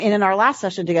And in our last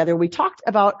session together, we talked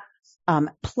about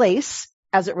place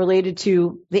as it related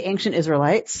to the ancient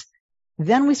Israelites.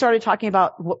 Then we started talking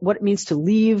about what it means to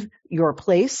leave your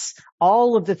place,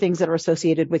 all of the things that are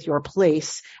associated with your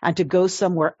place, and to go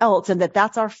somewhere else, and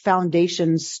that's our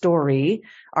foundation story.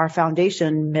 Our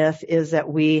foundation myth is that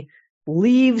we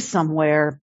leave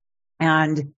somewhere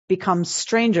and become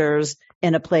strangers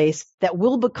in a place that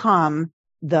will become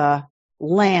the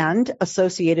land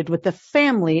associated with the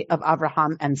family of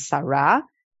Abraham and Sarah,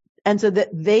 and so that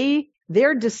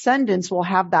their descendants will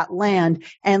have that land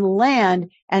and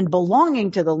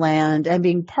belonging to the land and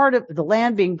being part of the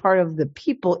land, being part of the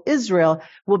people, Israel,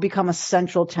 will become a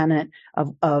central tenet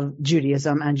of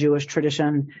Judaism and Jewish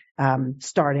tradition,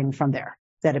 starting from there.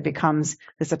 That it becomes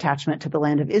this attachment to the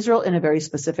land of Israel in a very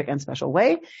specific and special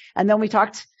way. And then we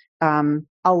talked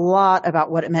a lot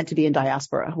about what it meant to be in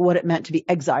diaspora, what it meant to be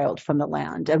exiled from the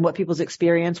land, and what people's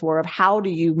experience were of how do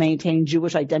you maintain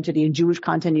Jewish identity and Jewish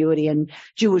continuity and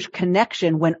Jewish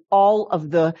connection when all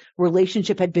of the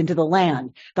relationship had been to the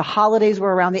land. The holidays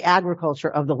were around the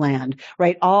agriculture of the land,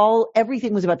 right?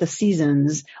 Everything was about the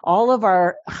seasons. All of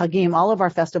our Chagim, all of our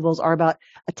festivals are about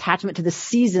attachment to the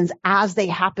seasons as they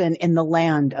happen in the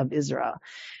land of Israel.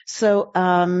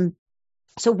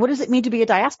 So what does it mean to be a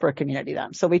diaspora community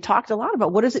then? So we talked a lot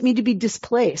about what does it mean to be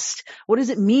displaced? What does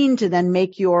it mean to then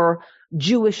make your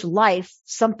Jewish life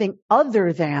something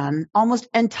other than, almost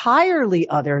entirely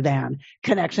other than,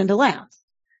 connection to land?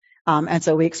 And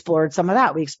so we explored some of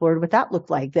that. We explored what that looked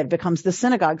like, that it becomes the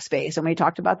synagogue space. And we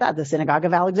talked about that, the synagogue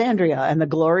of Alexandria and the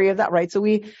glory of that, right? So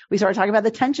we started talking about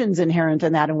the tensions inherent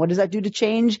in that and what does that do to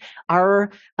change our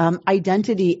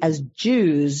identity as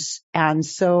Jews. And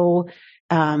so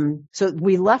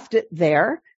we left it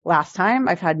there last time.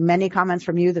 I've had many comments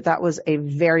from you that was a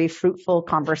very fruitful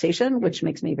conversation, which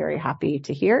makes me very happy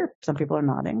to hear. Some people are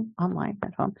nodding online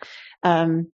at home,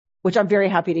 which I'm very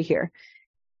happy to hear.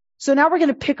 So now we're going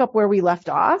to pick up where we left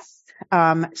off.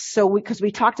 Because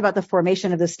we talked about the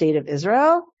formation of the state of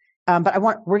Israel. But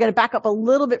we're going to back up a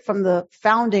little bit from the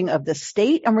founding of the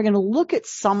state, and we're going to look at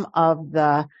some of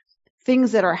the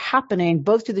things that are happening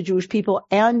both to the Jewish people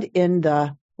and in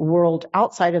the world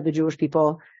outside of the Jewish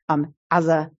people, as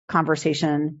a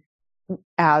conversation,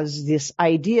 as this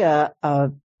idea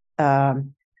of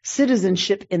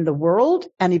citizenship in the world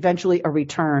and eventually a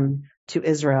return to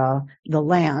Israel, the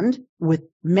land, with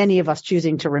many of us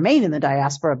choosing to remain in the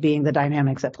diaspora being the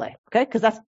dynamics at play. Okay? Because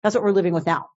that's what we're living with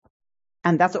now.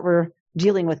 And that's what we're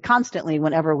dealing with constantly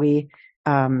whenever we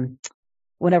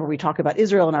talk about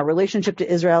Israel and our relationship to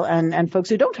Israel, and folks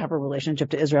who don't have a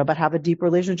relationship to Israel but have a deep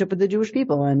relationship with the Jewish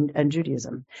people and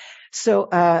Judaism. So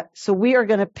we are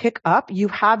going to pick up. You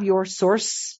have your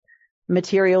source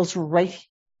materials right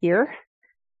here.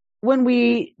 When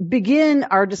we begin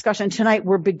our discussion tonight,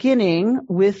 we're beginning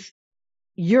with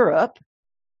Europe,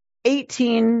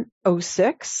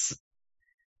 1806,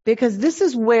 because this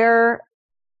is where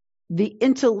the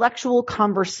intellectual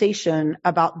conversation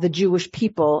about the Jewish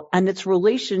people and its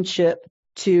relationship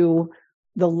to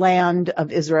the land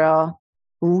of Israel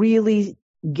really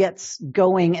gets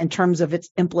going in terms of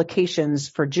its implications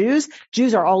for Jews.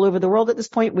 Jews are all over the world at this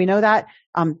point. We know that.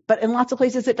 But in lots of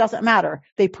places, it doesn't matter.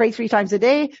 They pray 3 times a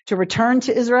day to return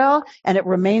to Israel, and it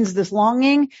remains this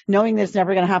longing, knowing that it's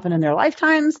never going to happen in their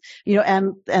lifetimes,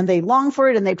 and they long for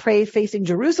it, and they pray facing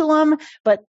Jerusalem,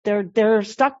 but they're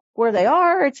stuck where they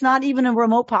are. It's not even a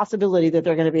remote possibility that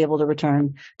they're going to be able to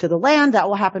return to the land. That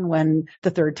will happen when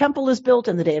the third temple is built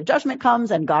and the day of judgment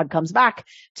comes and God comes back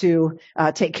to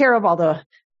take care of all the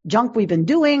junk we've been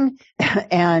doing.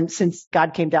 And since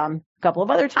God came down a couple of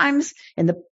other times in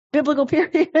the biblical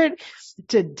period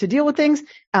to deal with things.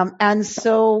 And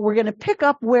so we're going to pick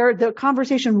up where the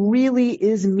conversation really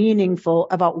is meaningful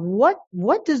about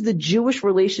what does the Jewish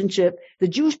relationship, the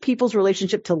Jewish people's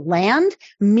relationship to land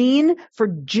mean for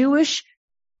Jewish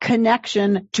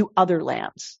connection to other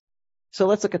lands. So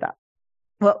let's look at that.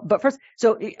 Well, but first,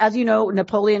 so as you know,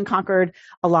 Napoleon conquered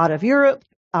a lot of Europe.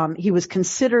 He was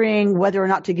considering whether or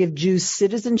not to give Jews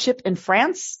citizenship in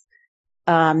France.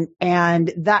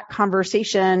 And that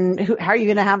conversation, how are you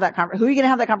going to have that who are you going to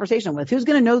have that conversation with? Who's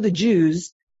going to know the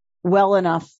Jews well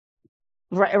enough,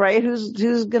 right? Who's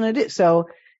going to do? So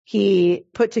he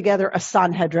put together a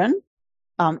Sanhedrin.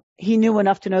 He knew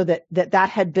enough to know that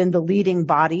had been the leading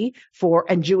body for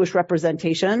and Jewish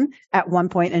representation at one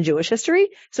point in Jewish history.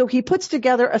 So he puts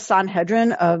together a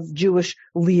Sanhedrin of Jewish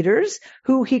leaders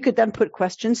who he could then put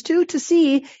questions to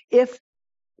see if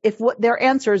what their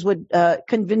answers would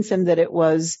convince him that it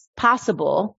was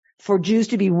possible for Jews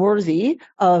to be worthy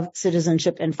of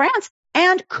citizenship in France,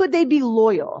 and could they be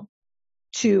loyal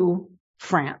to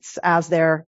France as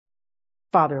their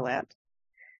fatherland.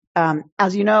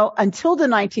 As you know, until the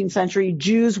 19th century,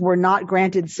 Jews were not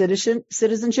granted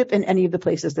citizenship in any of the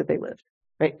places that they lived,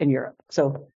 right, in Europe.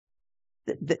 So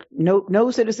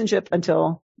no citizenship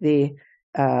until the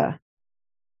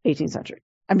 19th century.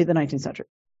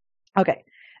 Okay.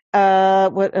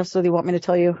 What else do they want me to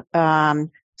tell you?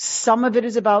 Some of it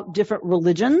is about different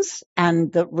religions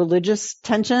and the religious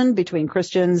tension between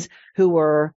Christians who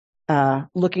were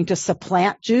looking to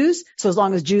supplant Jews. So as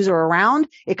long as Jews are around,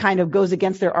 it kind of goes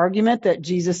against their argument that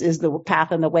Jesus is the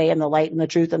path and the way and the light and the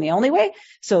truth and the only way.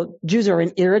 So Jews are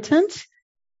an irritant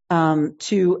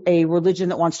to a religion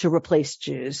that wants to replace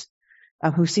Jews,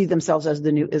 who see themselves as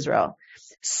the new Israel.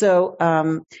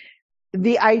 So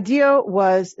the idea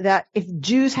was that if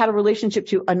Jews had a relationship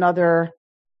to another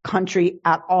country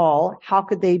at all, how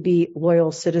could they be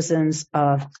loyal citizens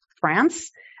of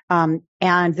France? And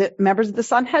the members of the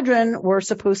Sanhedrin were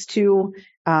supposed to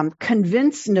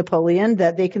convince Napoleon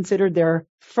that they considered their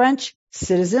French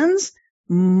citizens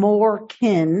more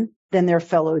kin than their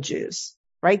fellow Jews,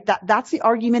 right? That's the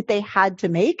argument they had to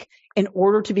make in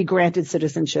order to be granted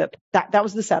citizenship. That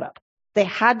was the setup. They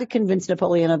had to convince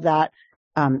Napoleon of that,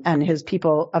 and his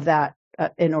people of that,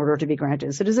 in order to be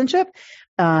granted citizenship.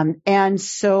 And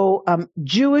so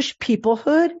Jewish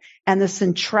peoplehood and the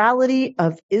centrality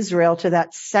of Israel to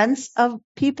that sense of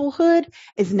peoplehood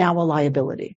is now a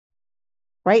liability,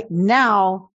 right?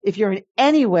 Now, if you're in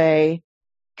any way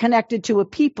connected to a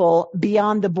people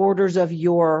beyond the borders of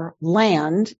your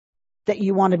land that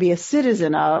you want to be a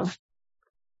citizen of,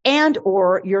 and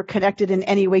or you're connected in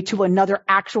any way to another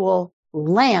actual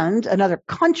land, another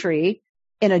country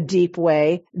in a deep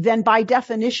way, then by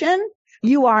definition,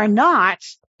 you are not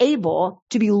able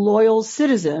to be loyal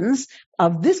citizens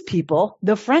of this people,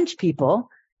 the French people,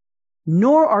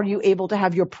 nor are you able to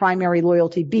have your primary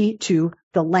loyalty be to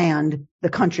the land, the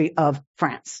country of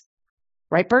France.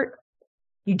 Right, Bert?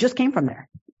 You just came from there,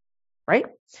 right?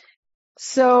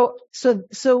 So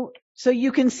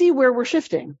you can see where we're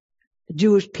shifting.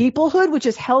 Jewish peoplehood, which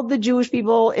has held the Jewish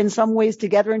people in some ways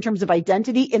together in terms of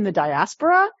identity in the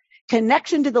diaspora,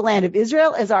 connection to the land of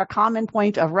Israel as our common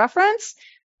point of reference.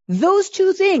 Those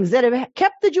two things that have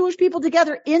kept the Jewish people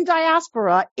together in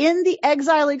diaspora, in the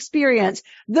exile experience,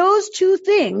 those two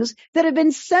things that have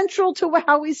been central to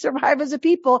how we survive as a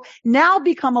people now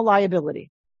become a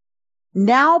liability.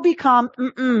 Now become,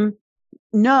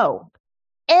 no.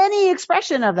 Any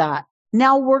expression of that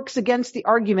now works against the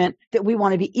argument that we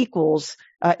want to be equals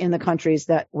in the countries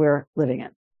that we're living in.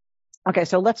 Okay,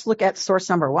 so let's look at source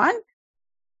number 1.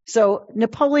 So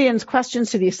Napoleon's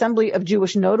questions to the Assembly of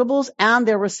Jewish Notables and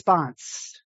their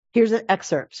response. Here's an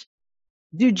excerpt.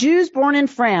 Do Jews born in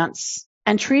France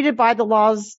and treated by the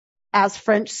laws as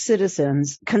French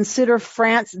citizens consider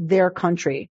France their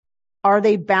country? Are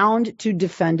they bound to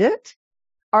defend it?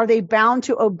 Are they bound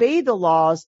to obey the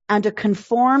laws and to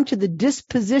conform to the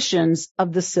dispositions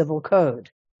of the civil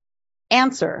code?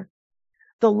 Answer.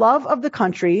 The love of the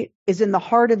country is in the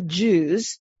heart of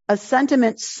Jews, a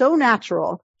sentiment so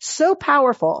natural, so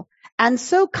powerful, and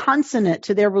so consonant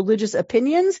to their religious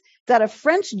opinions that a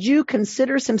French Jew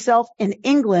considers himself in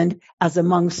England as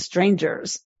among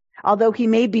strangers, although he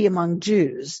may be among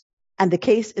Jews. And the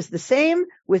case is the same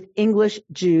with English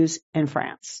Jews in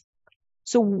France.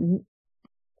 So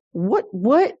what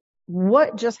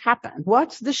just happened?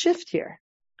 What's the shift here?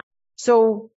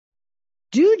 So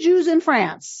do Jews in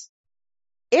France,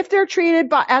 if they're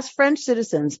treated as French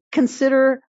citizens,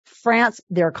 consider France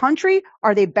their country?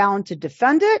 Are they bound to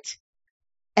defend it?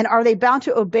 And are they bound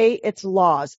to obey its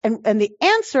laws? And the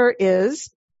answer is,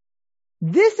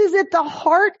 this is at the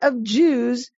heart of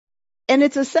Jews, and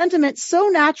it's a sentiment so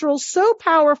natural, so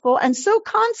powerful, and so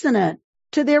consonant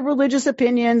to their religious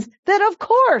opinions that, of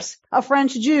course, a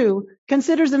French Jew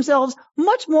considers themselves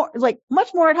much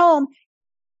more at home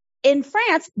in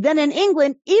France than in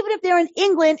England, even if they're in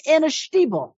England in a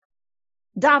shtibel,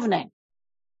 davening.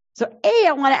 So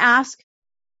I want to ask,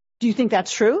 do you think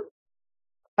that's true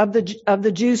of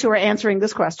the Jews who are answering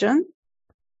this question?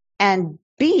 And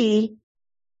B,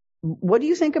 what do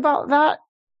you think about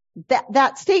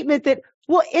that statement that,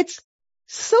 well, it's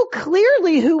so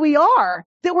clearly who we are,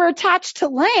 that we're attached to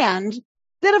land,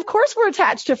 that of course we're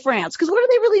attached to France. Because what do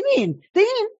they really mean? They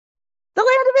mean the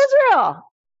land of Israel.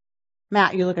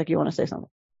 Matt, you look like you want to say something.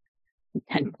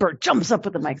 And Bert jumps up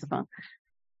with the microphone.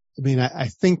 I mean, I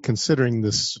think considering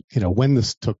this, when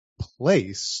this took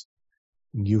place,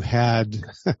 you had,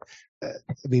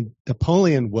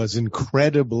 Napoleon was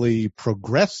incredibly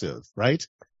progressive, right?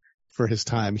 For his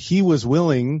time. He was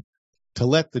willing to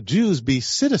let the Jews be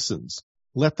citizens,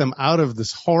 let them out of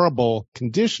this horrible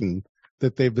condition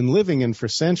that they've been living in for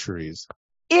centuries.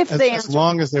 as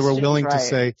long as they were willing to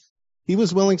say, he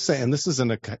was willing to say, and this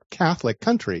isn't a Catholic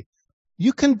country,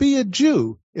 you can be a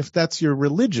Jew if that's your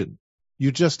religion.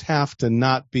 You just have to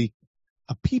not be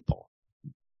a people,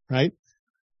 right?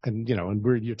 And,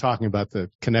 you're talking about the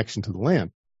connection to the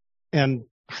land. And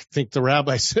I think the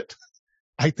rabbi said,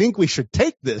 I think we should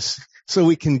take this so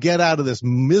we can get out of this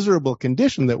miserable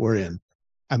condition that we're in.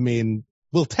 I mean,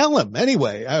 we'll tell him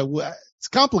anyway. It's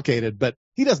complicated, but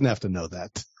he doesn't have to know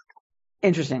that.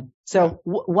 Interesting. So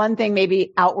one thing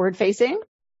maybe outward facing,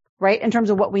 right? In terms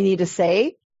of what we need to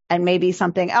say, and maybe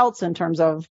something else in terms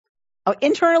of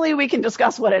internally we can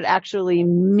discuss what it actually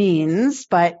means,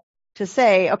 but to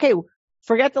say, okay,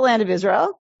 forget the land of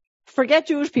Israel, forget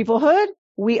Jewish peoplehood.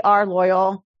 We are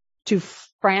loyal to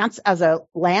France as a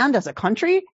land, as a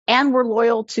country, and we're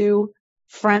loyal to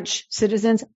French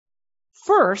citizens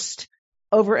first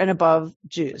over and above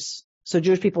Jews. So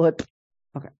Jewish peoplehood.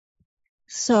 Okay.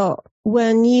 So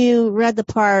when you read the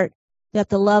part that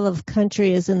the love of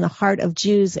country is in the heart of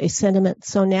Jews, a sentiment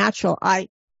so natural, I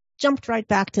jumped right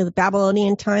back to the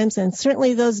Babylonian times, and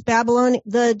certainly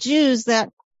the Jews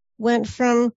that went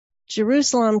from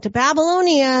Jerusalem to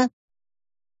Babylonia,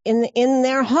 in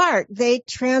their heart, they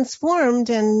transformed,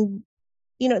 and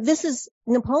this is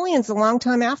Napoleon's a long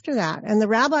time after that, and the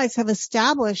rabbis have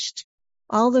established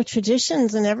all the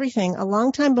traditions and everything a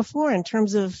long time before in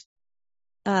terms of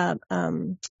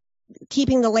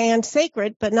keeping the land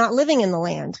sacred, but not living in the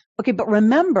land. Okay, but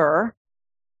remember,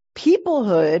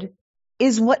 peoplehood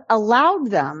is what allowed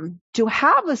them to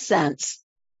have a sense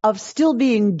of still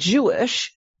being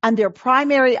Jewish and their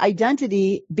primary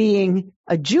identity being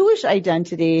a Jewish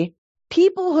identity.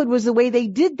 Peoplehood was the way they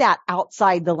did that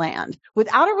outside the land.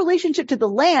 Without a relationship to the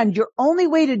land, your only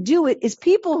way to do it is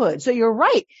peoplehood. So you're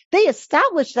right. They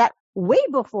established that way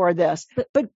before this.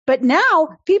 But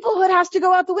now peoplehood has to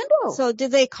go out the window. So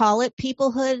did they call it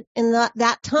peoplehood in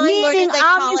that time? Meaning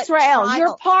Am Yisrael.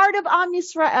 You're part of Am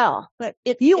Yisrael. But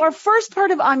you are first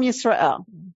part of Am Yisrael.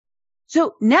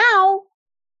 So now,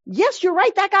 yes, you're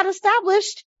right. That got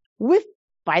established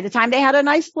by the time they had a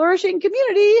nice flourishing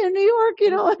community in New York,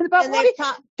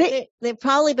 they've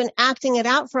probably been acting it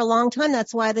out for a long time.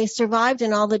 That's why they survived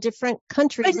in all the different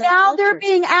countries. But now they're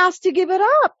being asked to give it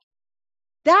up.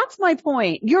 That's my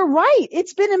point. You're right.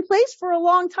 It's been in place for a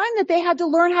long time that they had to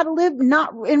learn how to live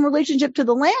not in relationship to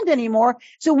the land anymore.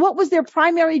 So what was their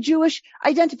primary Jewish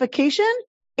identification?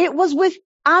 It was with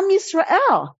Am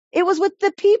Yisrael. It was with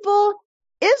the people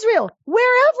Israel,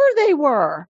 wherever they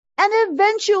were. And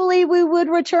eventually we would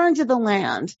return to the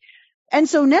land. And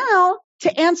so now,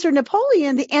 to answer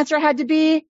Napoleon, the answer had to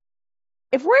be,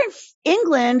 if we're in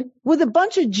England with a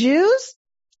bunch of Jews,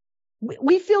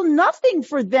 we feel nothing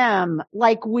for them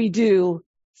like we do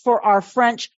for our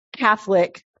French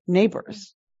Catholic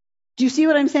neighbors. Do you see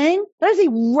what I'm saying? That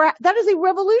is a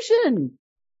revolution.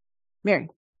 Mary.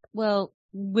 Well,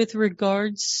 with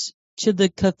regards to the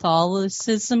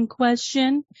Catholicism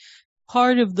question,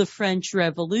 part of the French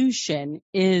Revolution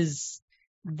is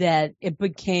that it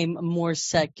became a more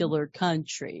secular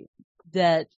country,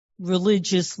 that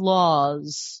religious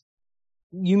laws,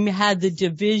 you had the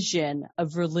division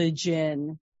of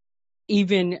religion,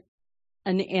 even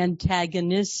an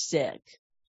antagonistic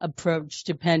approach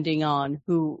depending on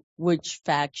which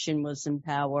faction was in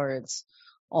power. It's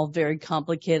all very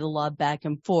complicated, a lot back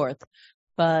and forth.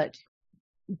 But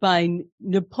by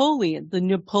Napoleon, the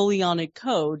Napoleonic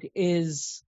Code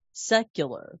is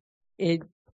secular. It's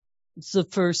the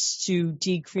first to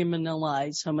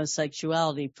decriminalize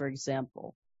homosexuality, for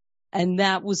example. And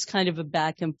that was kind of a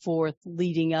back and forth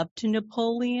leading up to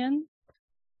Napoleon.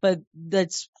 But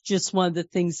that's just one of the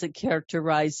things that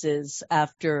characterizes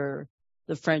after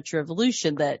the French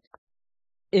Revolution, that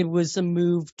it was a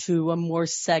move to a more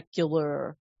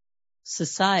secular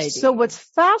society. So what's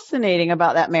fascinating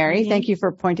about that, Mary, thank you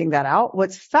for pointing that out.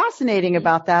 What's fascinating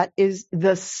about that is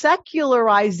the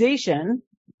secularization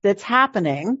that's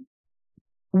happening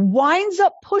winds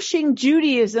up pushing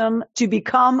Judaism to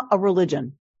become a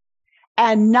religion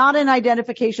and not an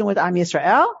identification with Am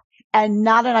Yisrael and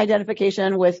not an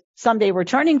identification with someday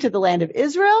returning to the land of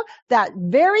Israel. That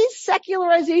very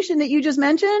secularization that you just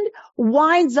mentioned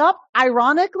winds up,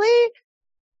 ironically,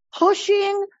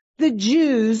 pushing the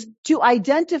Jews to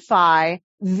identify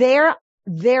their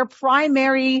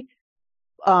primary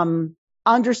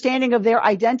understanding of their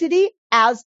identity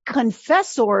as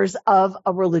confessors of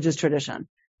a religious tradition.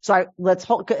 So let's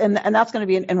hold, and that's going to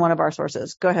be in one of our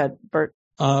sources. Go ahead, Bert.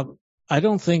 I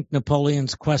don't think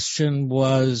Napoleon's question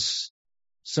was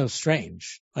so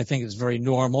strange. I think it's very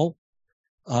normal.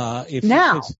 No,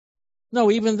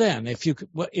 even then, if you could,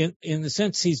 in the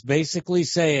sense he's basically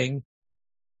saying,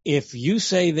 if you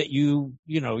say that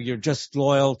you're just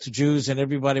loyal to Jews and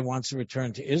everybody wants to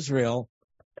return to Israel,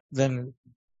 then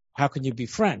how can you be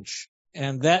French?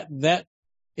 And that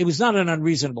it was not an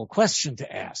unreasonable question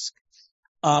to ask.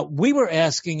 We were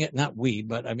asking it, not we,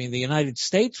 but I mean the United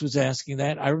States was asking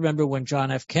that. I remember when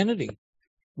John F. Kennedy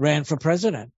ran for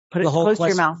president. Put it close to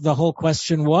your mouth. The whole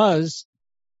question was,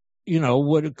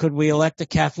 could we elect a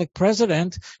Catholic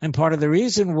president? And part of the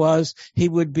reason was he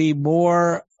would be he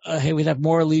would have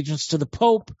more allegiance to the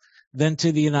Pope than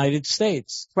to the United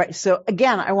States. Right. So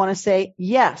again, I want to say,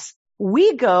 yes,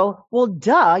 we go, well,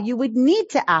 duh, you would need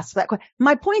to ask that question.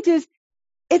 My point is,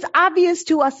 it's obvious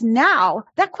to us now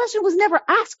that question was never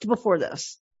asked before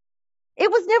this. It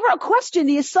was never a question.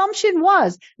 The assumption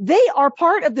was they are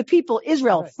part of the people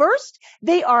Israel first.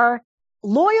 They are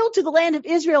loyal to the land of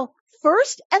Israel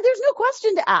first, and there's no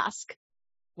question to ask.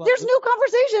 There's no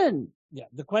conversation. Yeah,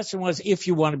 the question was if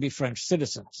you want to be French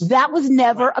citizens. That was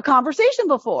never a conversation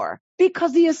before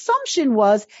because the assumption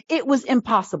was it was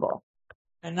impossible.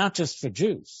 And not just for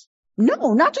Jews.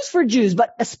 No, not just for Jews,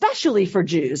 but especially for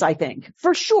Jews, I think.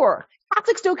 For sure.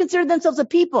 Catholics don't consider themselves a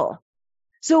people.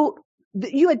 So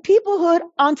you had peoplehood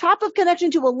on top of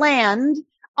connection to a land,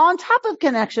 on top of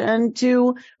connection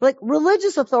to like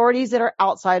religious authorities that are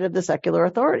outside of the secular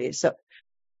authorities. So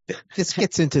this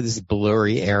gets into this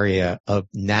blurry area of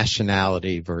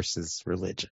nationality versus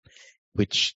religion,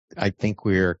 which I think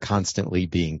we're constantly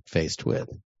being faced with.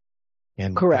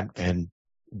 And correct. And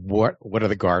what are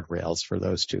the guardrails for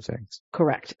those two things?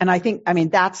 Correct. And I mean,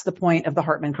 that's the point of the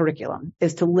Hartman curriculum,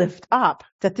 is to lift up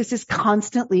that this is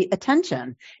constantly a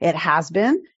tension. It has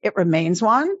been, it remains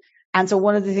one. And so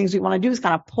one of the things we want to do is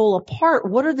kind of pull apart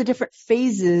what are the different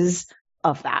phases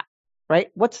of that, right?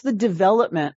 What's the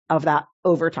development of that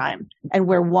over time, and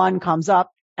where one comes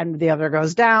up and the other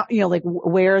goes down, like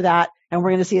where that, and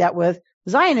we're going to see that with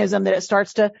Zionism, that it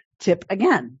starts to tip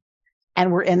again.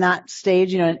 And we're in that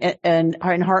stage, and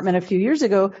in Hartman a few years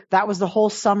ago, that was the whole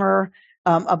summer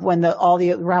of when all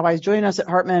the rabbis joined us at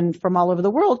Hartman from all over the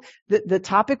world. The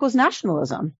topic was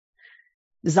nationalism,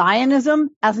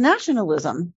 Zionism as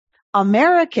nationalism,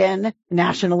 American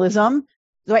nationalism.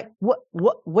 Like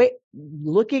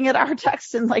looking at our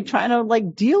text and like trying to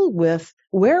like deal with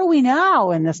where are we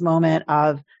now in this moment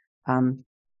of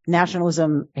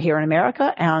nationalism here in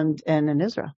America and in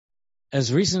Israel.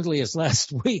 As recently as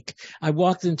last week, I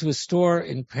walked into a store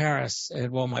in Paris, and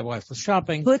while my wife was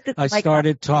shopping, I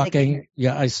started talking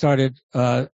to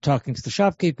the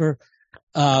shopkeeper,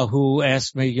 who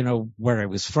asked me, where I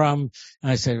was from.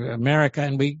 And I said, America.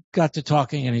 And we got to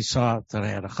talking, and he saw that I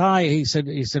had a chai. He said,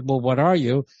 well, what are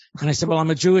you? And I said, well,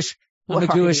 I'm a Jewish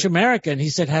American. He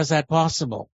said, how's that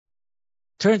possible?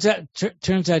 Turns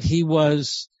out he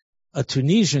was a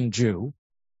Tunisian Jew.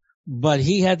 But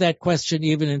he had that question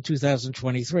even in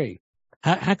 2023.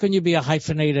 How can you be a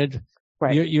hyphenated?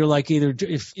 Right. You're like either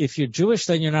if you're Jewish,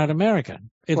 then you're not American,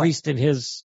 at least in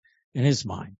his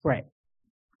mind. Right.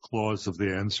 Clause of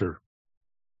the answer.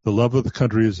 The love of the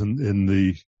country is in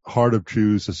the heart of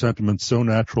Jews, a sentiment so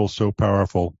natural, so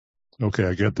powerful. Okay,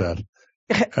 I get that.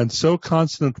 And so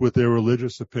consonant with their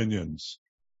religious opinions.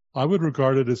 I would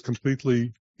regard it as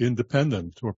completely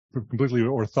independent or completely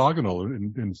orthogonal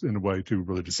in a way to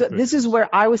religious. So this is where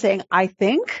I was saying, I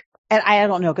think, and I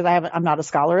don't know because I'm not a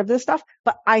scholar of this stuff,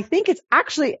 but I think it's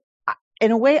actually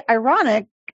in a way ironic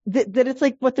that it's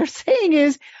like what they're saying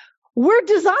is we're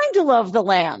designed to love the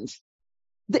land.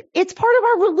 It's part of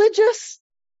our religious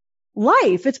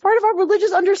life. It's part of our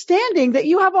religious understanding that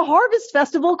you have a harvest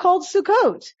festival called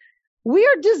Sukkot. We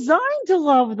are designed to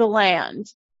love the land.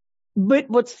 But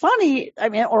what's funny,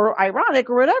 or ironic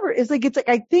or whatever, is like, it's like,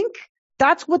 I think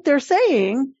that's what they're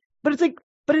saying, but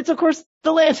it's of course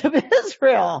the land of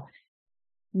Israel,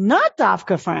 not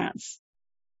Dafka France,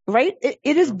 right?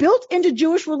 It is built into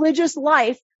Jewish religious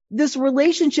life, this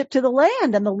relationship to the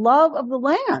land and the love of the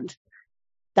land.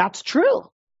 That's true.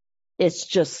 It's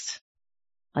just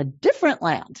a different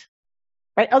land,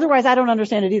 right? Otherwise, I don't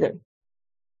understand it either.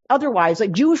 Otherwise,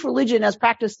 like Jewish religion as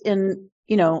practiced in,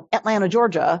 Atlanta,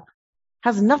 Georgia,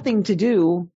 has nothing to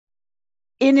do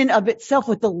in and of itself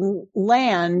with the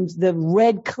land, the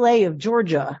red clay of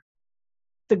Georgia,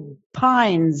 the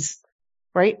pines,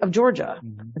 right, of Georgia.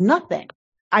 Mm-hmm. Nothing.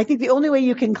 I think the only way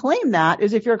you can claim that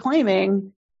is if you're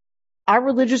claiming our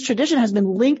religious tradition has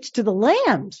been linked to the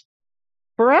land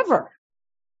forever,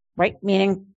 right?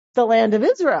 Meaning the land of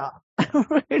Israel.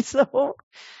 So,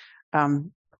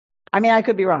 I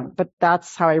could be wrong, but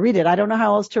that's how I read it. I don't know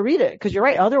how else to read it because you're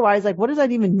right. Otherwise, like, what does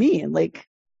that even mean? Like,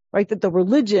 right, that the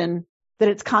religion, that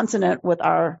it's consonant with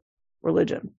our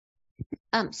religion.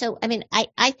 So, I mean,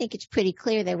 I think it's pretty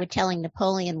clear they were telling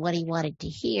Napoleon what he wanted to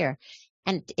hear.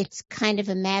 And it's kind of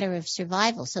a matter of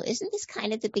survival. So isn't this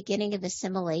kind of the beginning of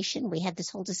assimilation? We had this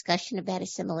whole discussion about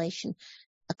assimilation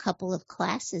a couple of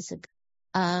classes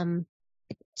ago.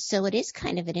 So it is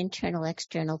kind of an internal,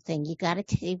 external thing. You got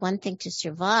to say one thing to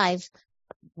survive.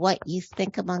 What you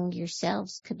think among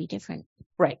yourselves could be different.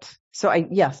 Right. So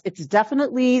yes, it's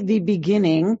definitely the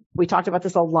beginning. We talked about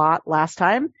this a lot last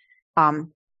time.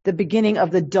 The beginning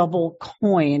of the double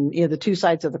coin, the two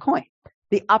sides of the coin.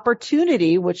 The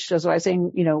opportunity, which is what I was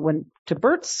saying, when to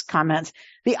Bert's comments,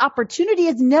 the opportunity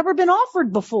has never been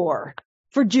offered before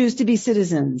for Jews to be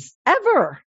citizens.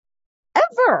 Ever.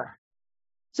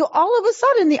 So all of a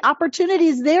sudden, the opportunity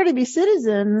is there to be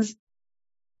citizens,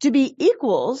 to be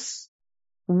equals.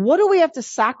 What do we have to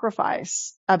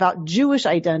sacrifice about Jewish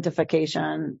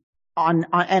identification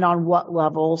on what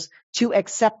levels to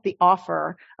accept the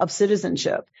offer of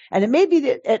citizenship? And it may be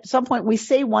that at some point we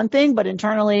say one thing, but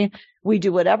internally we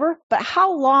do whatever. But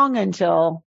how long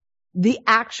until the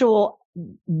actual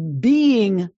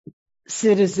being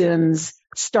citizens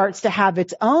starts to have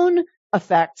its own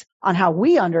effect on how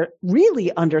we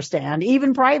really understand,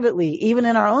 even privately, even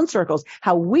in our own circles,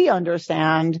 how we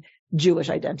understand Jewish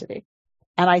identity?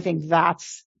 And I think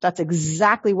that's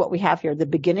exactly what we have here, the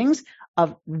beginnings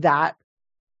of that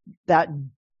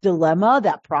dilemma,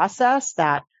 that process,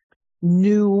 that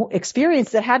new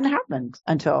experience that hadn't happened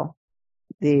until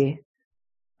the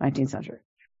 19th century.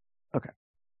 Okay.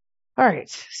 All right.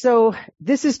 So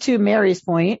this is to Mary's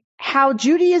point, how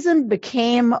Judaism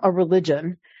became a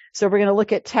religion. So we're going to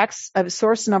look at text of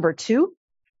source number 2.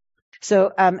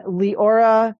 So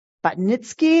Leora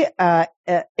Batnitsky,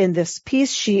 in this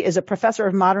piece, she is a professor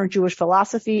of modern Jewish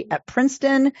philosophy at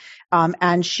Princeton,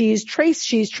 and she's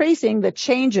tracing the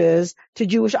changes to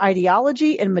Jewish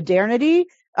ideology and modernity,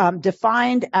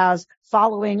 defined as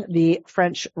following the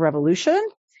French Revolution.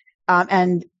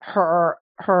 And her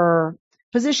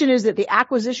position is that the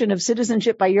acquisition of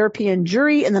citizenship by European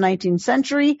Jewry in the 19th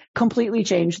century completely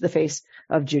changed the face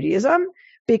of Judaism.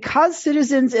 Because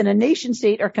citizens in a nation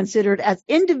state are considered as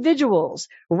individuals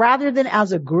rather than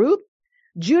as a group,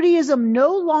 Judaism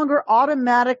no longer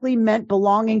automatically meant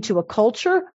belonging to a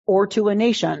culture or to a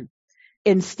nation.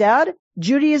 Instead,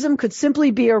 Judaism could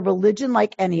simply be a religion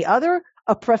like any other,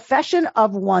 a profession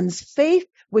of one's faith,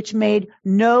 which made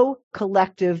no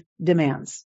collective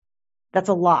demands. That's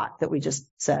a lot that we just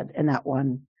said in that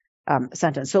one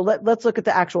sentence. So let's look at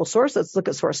the actual source. Let's look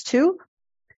at source 2.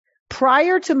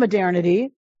 Prior to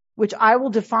modernity, which I will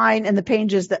define in the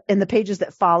pages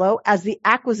that follow as the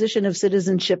acquisition of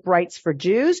citizenship rights for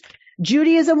Jews,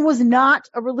 Judaism was not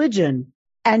a religion,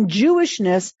 and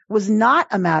Jewishness was not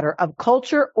a matter of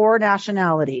culture or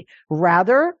nationality.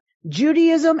 Rather,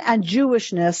 Judaism and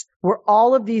Jewishness were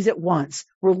all of these at once: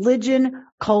 religion,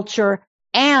 culture,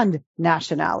 and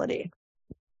nationality.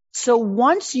 So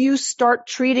once you start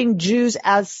treating Jews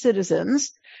as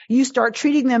citizens, you start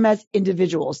treating them as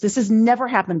individuals. This has never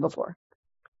happened before.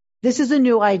 This is a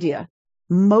new idea.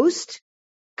 Most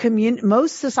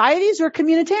societies are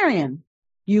communitarian.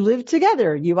 You live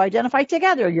together. You identify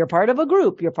together. You're part of a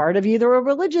group. You're part of either a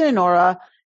religion or a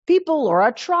people or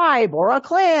a tribe or a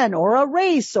clan or a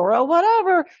race or a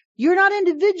whatever. You're not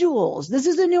individuals. This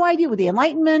is a new idea with the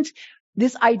Enlightenment.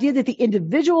 This idea that the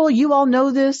individual, you all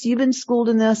know this, you've been schooled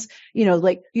in this,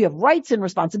 like you have rights and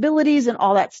responsibilities and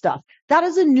all that stuff. That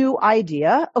is a new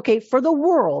idea. Okay, for the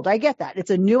world, I get that. It's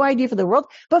a new idea for the world.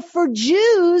 But for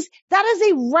Jews, that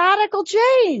is a radical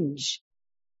change.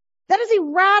 That is a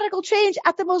radical change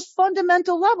at the most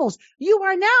fundamental levels. You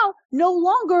are now no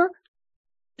longer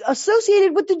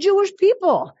associated with the Jewish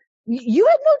people. You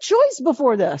had no choice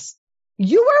before this.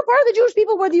 You were a part of the Jewish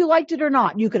people whether you liked it or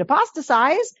not. You could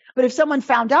apostatize, but if someone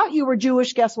found out you were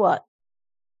Jewish, guess what?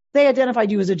 They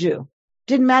identified you as a Jew.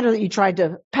 Didn't matter that you tried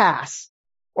to pass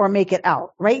or make it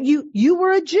out, right? You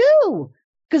were a Jew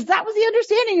because that was the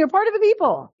understanding. You're part of a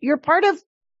people. You're part of,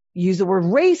 use the word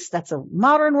race. That's a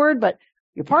modern word, but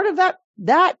you're part of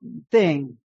that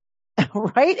thing,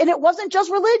 right? And it wasn't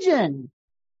just religion.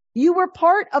 You were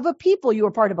part of a people. You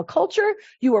were part of a culture.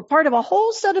 You were part of a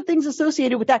whole set of things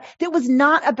associated with that was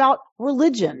not about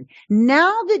religion.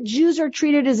 Now that Jews are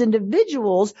treated as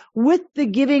individuals with the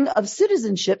giving of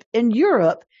citizenship in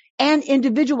Europe and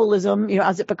individualism,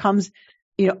 as it becomes,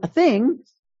 a thing,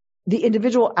 the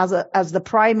individual as the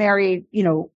primary,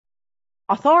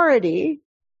 authority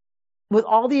with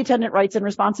all the attendant rights and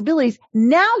responsibilities.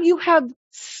 Now you have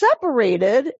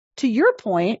separated, to your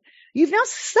point, you've now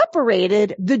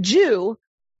separated the Jew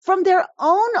from their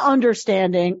own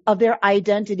understanding of their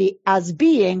identity as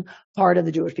being part of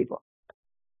the Jewish people.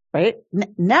 right?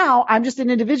 Now I'm just an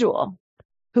individual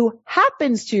who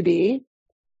happens to be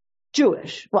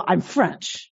Jewish. Well, I'm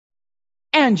French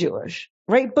and Jewish,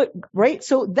 right?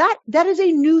 So that is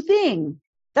a new thing.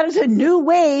 That is a new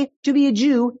way to be a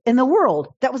Jew in the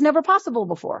world. That was never possible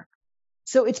before.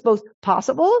 So it's both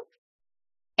possible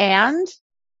and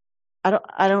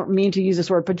I don't mean to use this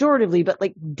word pejoratively, but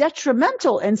like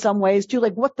detrimental in some ways to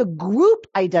like what the group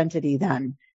identity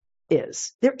then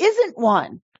is. There isn't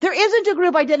one. There isn't a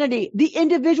group identity. The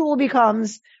individual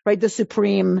becomes, right, the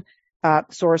supreme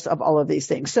source of all of these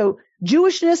things. So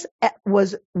Jewishness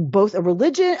was both a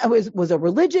religion,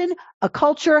 a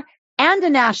culture, and a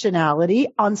nationality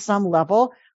on some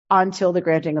level until the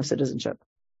granting of citizenship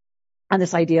and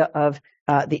this idea of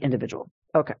the individual.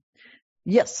 Okay.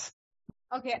 Yes.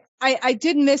 Okay. I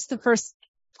did miss the first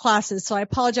classes, so I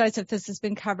apologize if this has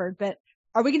been covered, but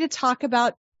are we going to talk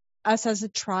about us as a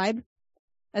tribe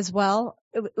as well?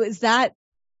 Was that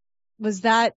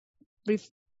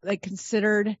like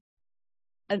considered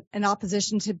an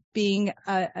opposition to being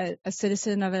a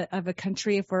citizen of a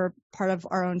country if we're part of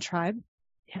our own tribe?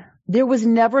 Yeah. There was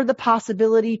never the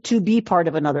possibility to be part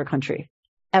of another country,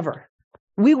 ever.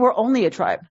 We were only a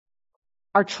tribe.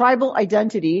 Our tribal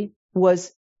identity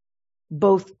was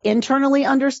both internally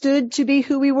understood to be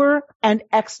who we were and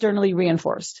externally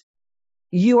reinforced.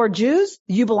 You are Jews,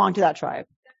 you belong to that tribe.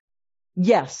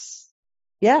 Yes,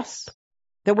 that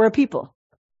we're a people.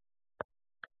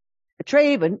 A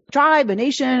tribe, a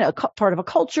nation, part of a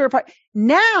culture.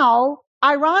 Now,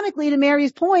 ironically, to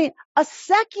Mary's point, a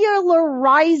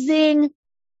secularizing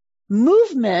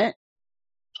movement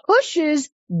pushes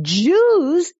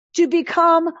Jews to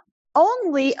become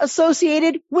only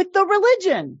associated with the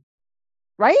religion,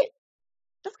 right?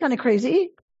 That's kind of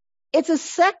crazy. It's a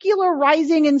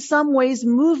secularizing in some ways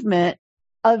movement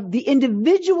of the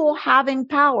individual having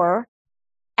power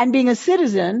and being a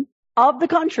citizen of the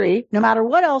country, no matter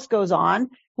what else goes on.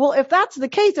 Well, if that's the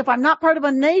case, if I'm not part of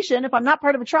a nation, if I'm not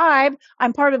part of a tribe,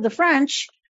 I'm part of the French,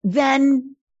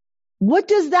 then what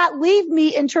does that leave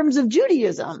me in terms of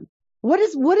Judaism? What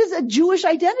is a Jewish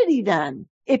identity then?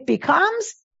 It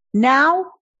becomes now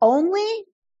only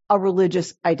a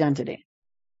religious identity.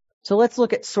 So let's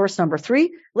look at source number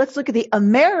 3. Let's look at the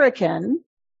American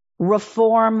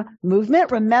Reform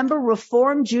movement. Remember,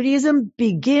 Reform Judaism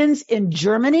begins in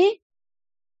Germany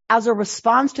as a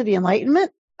response to the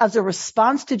Enlightenment, as a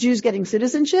response to Jews getting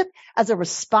citizenship, as a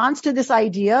response to this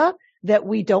idea that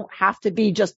we don't have to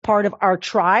be just part of our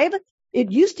tribe.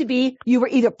 It used to be you were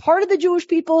either part of the Jewish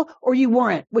people or you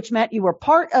weren't, which meant you were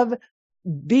part of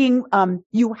being,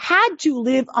 you had to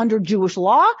live under Jewish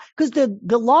law because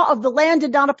the law of the land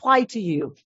did not apply to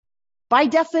you. By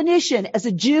definition, as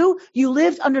a Jew, you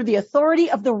lived under the authority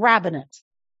of the rabbinate.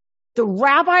 The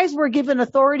rabbis were given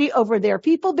authority over their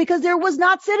people because there was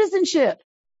not citizenship.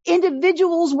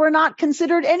 Individuals were not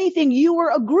considered anything. You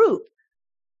were a group,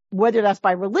 whether that's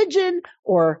by religion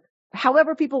or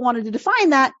however people wanted to define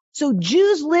that. So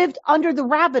Jews lived under the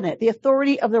rabbinate, the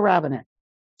authority of the rabbinate.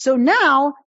 So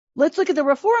now let's look at the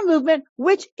Reform movement,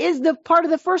 which is the part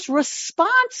of the first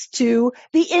response to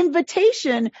the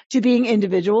invitation to being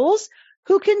individuals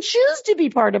who can choose to be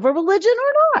part of a religion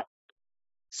or not.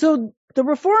 So the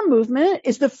Reform movement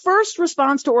is the first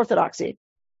response to orthodoxy.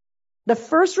 The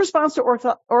first response to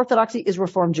orthodoxy is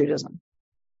Reform Judaism,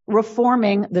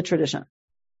 reforming the tradition.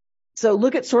 So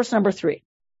look at source number 3.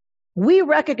 We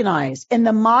recognize in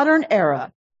the modern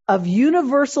era of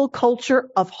universal culture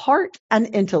of heart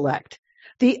and intellect,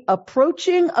 the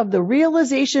approaching of the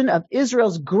realization of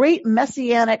Israel's great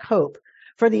messianic hope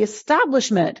for the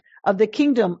establishment of the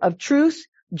kingdom of truth,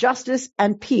 justice,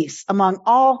 and peace among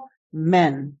all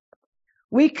men.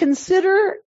 We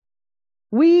consider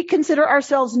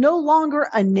ourselves no longer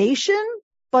a nation,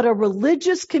 but a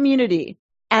religious community,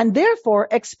 and therefore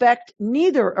expect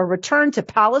neither a return to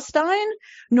Palestine,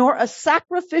 nor a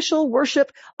sacrificial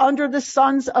worship under the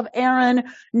sons of Aaron,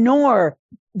 nor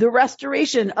the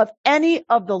restoration of any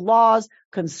of the laws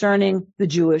concerning the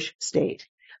Jewish state.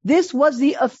 This was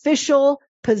the official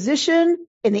position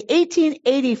in the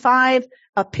 1885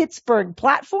 Pittsburgh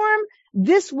platform.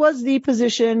 This was the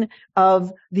position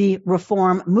of the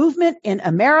Reform movement in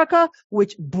America,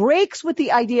 which breaks with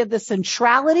the idea of the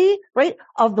centrality, right,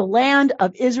 of the land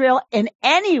of Israel in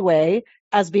any way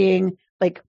as being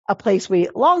like a place we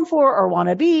long for or want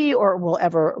to be or will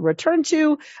ever return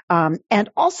to, and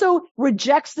also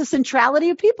rejects the centrality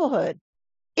of peoplehood.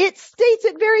 It states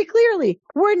it very clearly.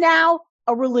 We're now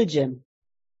a religion.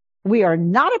 We are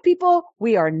not a people.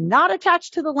 We are not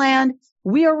attached to the land.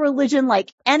 We are religion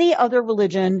like any other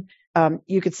religion,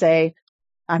 you could say.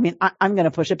 I mean, I'm going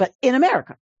to push it, but in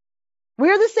America.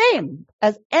 We're the same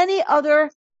as any other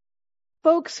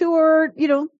folks who are,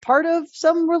 part of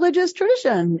some religious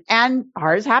tradition. And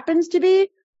ours happens to be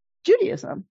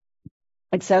Judaism.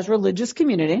 It says religious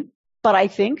community, but I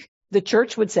think the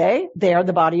church would say they are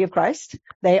the body of Christ.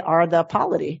 They are the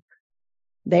polity.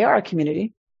 They are a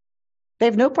community. They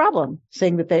have no problem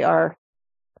saying that they are,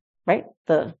 right,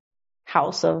 the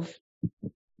house of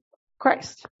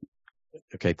Christ.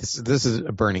 Okay, this is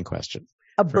a burning question.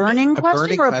 A burning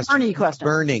question or a Bernie question?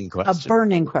 Burning question. A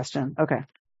burning question. Okay.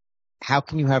 How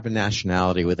can you have a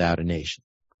nationality without a nation?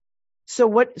 So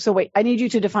wait, I need you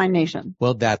to define nation.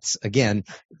 Well, that's, again,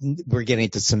 we're getting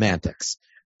into semantics.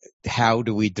 How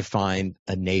do we define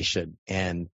a nation?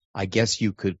 And I guess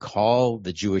you could call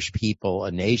the Jewish people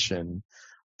a nation,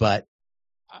 but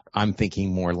I'm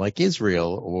thinking more like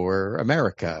Israel or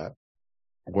America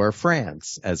or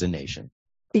France as a nation.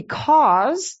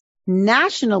 Because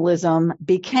nationalism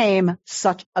became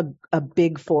such a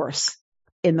big force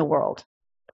in the world,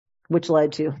 which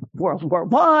led to World War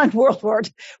I, World War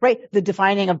II, right? The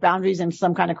defining of boundaries in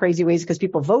some kind of crazy ways because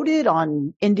people voted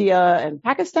on India and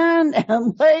Pakistan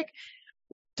and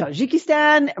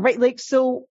Tajikistan, right?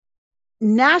 So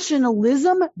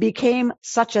nationalism became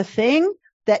such a thing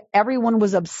that everyone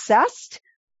was obsessed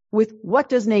with what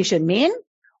does nation mean?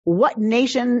 What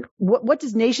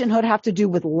does nationhood have to do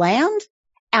with land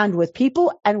and with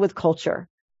people and with culture?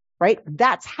 Right?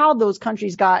 That's how those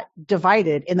countries got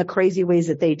divided in the crazy ways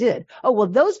that they did. Oh, well,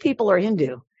 those people are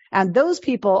Hindu and those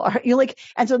people are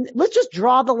and so let's just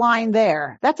draw the line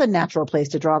there. That's a natural place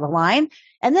to draw the line.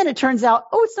 And then it turns out,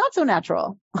 oh, it's not so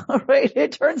natural, right?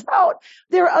 It turns out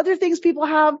there are other things people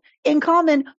have in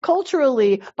common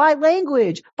culturally, by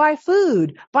language, by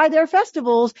food, by their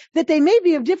festivals, that they may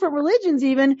be of different religions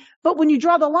even. But when you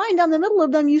draw the line down the middle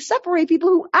of them, you separate people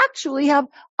who actually have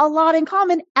a lot in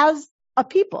common as a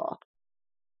people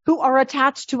who are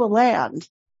attached to a land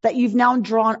that you've now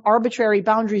drawn arbitrary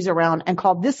boundaries around and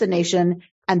called this a nation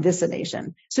and this a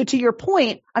nation. So to your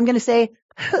point, I'm going to say,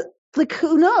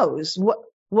 who knows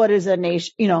what is a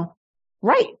nation,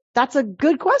 right? That's a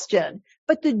good question.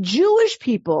 But the Jewish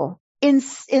people in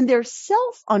their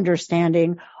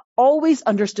self-understanding always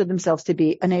understood themselves to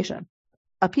be a nation,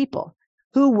 a people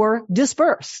who were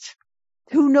dispersed,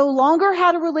 who no longer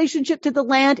had a relationship to the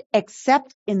land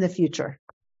except in the future.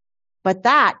 But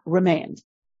that remained.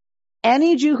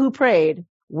 Any Jew who prayed,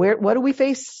 what do we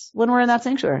face when we're in that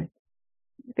sanctuary?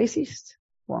 We face east.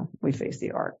 Well, we face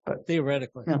the ark, but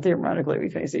theoretically we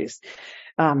face east.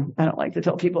 I don't like to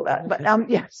tell people that, but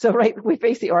so right, we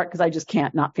face the ark because I just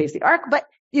can't not face the ark. But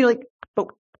but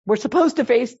we're supposed to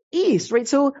face east, right?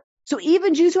 So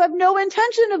even Jews who have no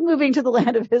intention of moving to the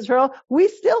land of Israel, we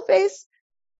still face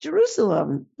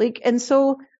Jerusalem. And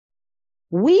so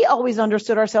we always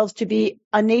understood ourselves to be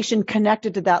a nation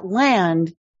connected to that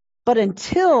land, but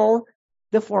until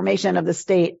the formation of the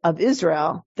state of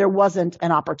Israel, there wasn't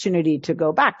an opportunity to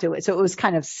go back to it. So it was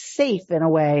kind of safe in a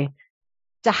way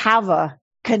to have a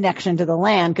connection to the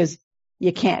land because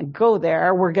you can't go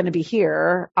there. We're going to be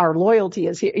here. Our loyalty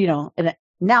is here, and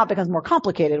now it becomes more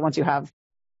complicated once you have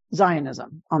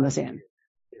Zionism on the scene.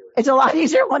 It's a lot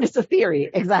easier when it's a theory,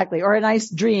 exactly, or a nice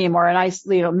dream, or a nice,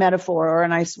 metaphor, or a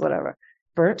nice whatever.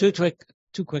 Bert?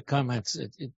 Two quick comments.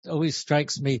 It always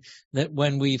strikes me that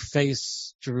when we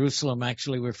face Jerusalem,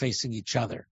 actually we're facing each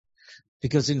other,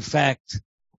 because in fact,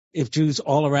 if Jews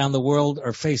all around the world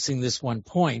are facing this one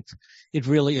point, it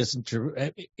really isn't.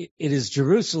 It is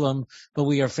Jerusalem, but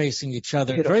we are facing each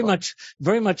other. Beautiful.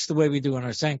 Very much the way we do in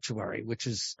our sanctuary, which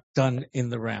is done in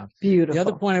the round. Beautiful. The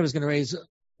other point I was going to raise.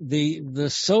 The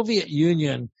Soviet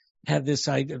Union had this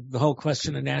idea, the whole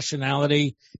question of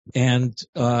nationality and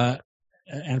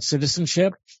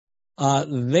citizenship.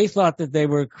 They thought that they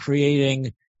were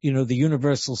creating, the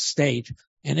universal state,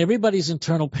 and everybody's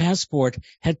internal passport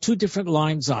had two different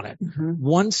lines on it. Mm-hmm.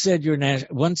 One said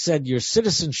your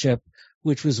citizenship,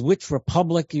 which was which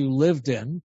republic you lived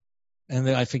in. And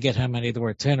I forget how many there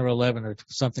were, 10 or 11 or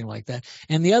something like that.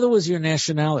 And the other was your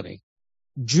nationality.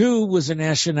 Jew was a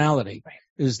nationality.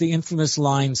 It was the infamous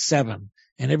line 7.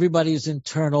 And everybody's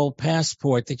internal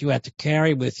passport that you had to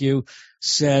carry with you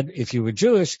said, if you were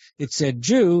Jewish, it said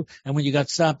Jew. And when you got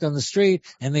stopped on the street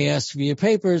and they asked for your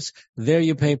papers,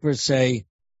 your papers say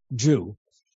Jew.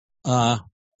 A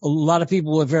lot of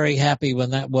people were very happy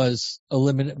when that was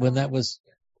eliminated,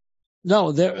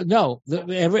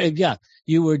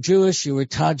 you were Jewish, you were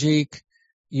Tajik,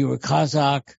 you were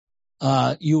Kazakh,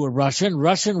 you were Russian.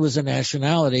 Russian was a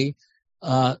nationality.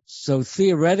 So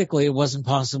theoretically, it wasn't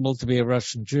possible to be a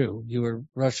Russian Jew. You were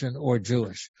Russian or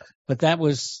Jewish. But that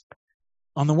was,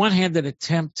 on the one hand, an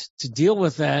attempt to deal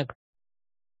with that.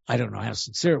 I don't know how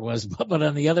sincere it was, but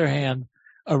on the other hand,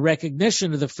 a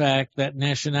recognition of the fact that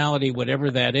nationality,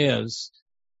 whatever that is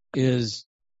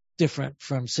different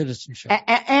from citizenship.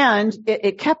 And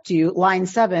it kept you, line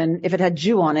 7, if it had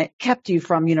Jew on it, kept you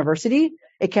from university.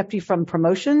 It kept you from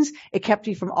promotions. It kept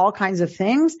you from all kinds of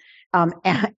things. And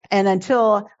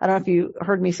until, I don't know if you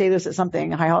heard me say this at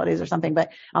something, High Holidays or something,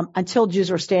 but until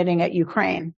Jews were standing at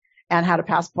Ukraine and had a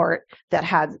passport that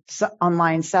had on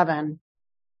line 7,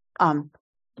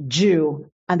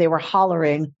 Jew, and they were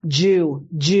hollering, Jew,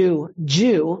 Jew,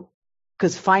 Jew,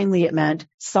 because finally it meant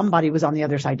somebody was on the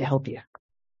other side to help you.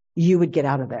 You would get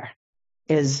out of there.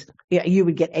 You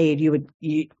would get aid.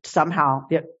 Somehow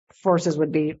forces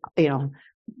would be, what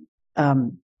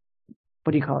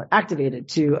do you call it? Activated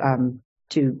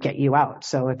to get you out.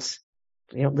 So it's,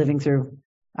 living through,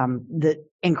 the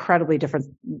incredibly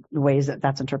different ways that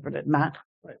that's interpreted. Matt?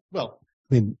 Right. Well,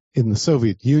 I mean, in the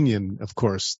Soviet Union, of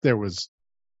course, there was,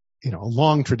 a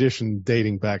long tradition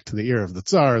dating back to the era of the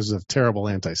Tsars of terrible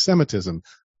anti-Semitism.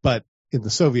 But in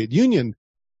the Soviet Union,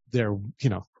 their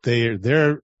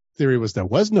theory was there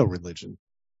was no religion.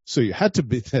 So you had to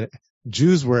be,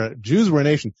 Jews were a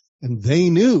nation, and they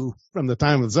knew from the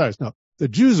time of the Tsars, no, the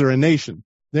Jews are a nation.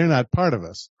 They're not part of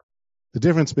us. The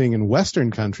difference being in Western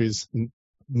countries,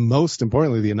 most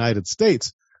importantly the United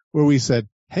States, where we said,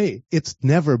 hey, it's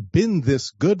never been this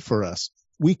good for us.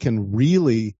 We can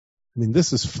really,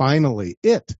 this is finally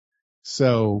it.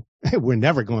 So we're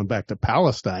never going back to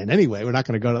Palestine anyway. We're not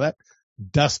going to go to that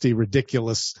dusty,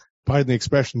 ridiculous, pardon the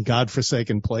expression,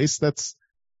 godforsaken place. That's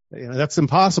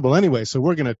impossible anyway. So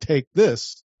we're going to take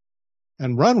this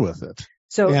and run with it.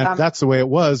 So that's the way it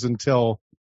was until,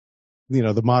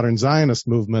 the modern Zionist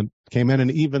movement came in.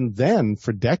 And even then,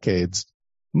 for decades,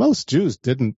 most Jews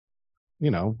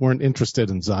weren't interested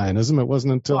in Zionism. It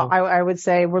wasn't until... Well, I would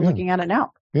say we're looking at it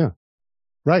now. Yeah.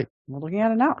 Right. We're looking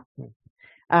at it now.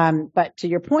 But to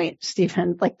your point,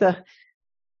 Stephen,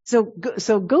 so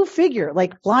go figure,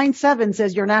 line 7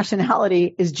 says your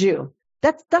nationality is Jew.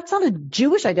 That's not a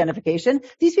Jewish identification.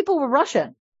 These people were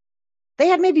Russian. They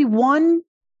had maybe one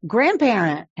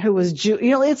grandparent who was Jew.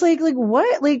 It's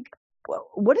what?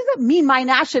 What does that mean? My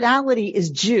nationality is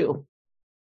Jew.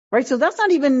 Right? So that's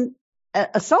not even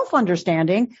a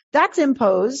self-understanding. That's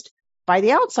imposed by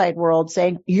the outside world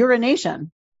saying you're a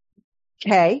nation.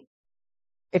 Okay.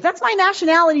 If that's my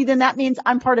nationality, then that means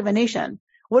I'm part of a nation.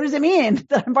 What does it mean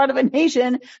that I'm part of a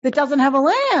nation that doesn't have a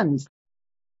land?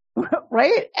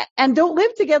 Right? And don't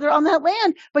live together on that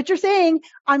land. But you're saying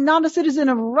I'm not a citizen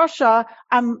of Russia.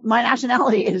 My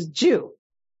nationality is Jew.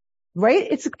 Right?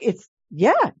 It's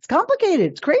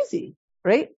complicated. It's crazy.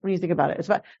 Right? What do you think about it? It's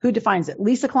about who defines it.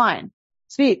 Lisa Klein,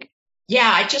 speak. Yeah,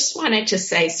 I just wanted to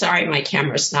say, sorry, my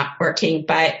camera's not working,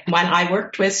 but when I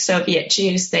worked with Soviet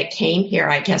Jews that came here,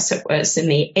 I guess it was in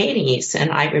the 80s, and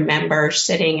I remember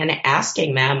sitting and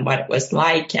asking them what it was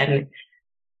like, and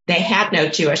they had no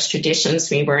Jewish traditions.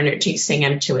 We were introducing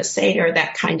them to a Seder,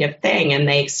 that kind of thing, and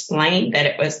they explained that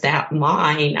it was that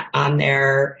line on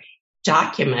their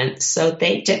documents, so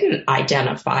they didn't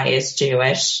identify as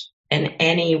Jewish in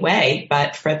any way,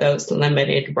 but for those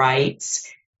limited rights.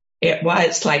 It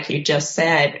was, like you just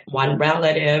said, one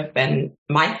relative, and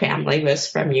my family was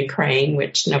from Ukraine,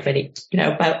 which nobody,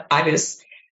 but I was,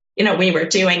 we were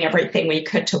doing everything we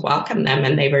could to welcome them,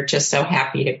 and they were just so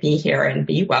happy to be here and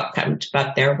be welcomed.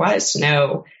 But it was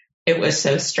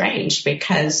so strange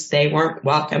because they weren't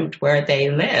welcomed where they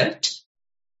lived,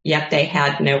 yet they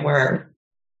had nowhere,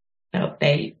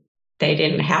 they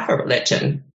didn't have a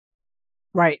religion.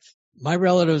 Right. My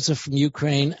relatives are from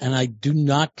Ukraine, and I do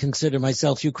not consider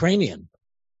myself Ukrainian.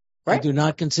 Right. I do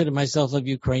not consider myself of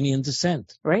Ukrainian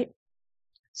descent. Right.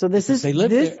 So this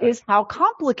is how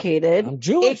complicated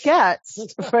it gets,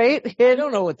 right? I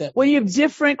don't know what that means. When you have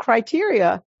different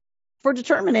criteria for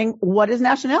determining what is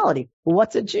nationality,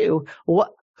 what's a Jew,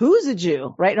 who's a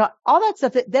Jew, right? All that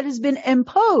stuff that has been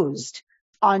imposed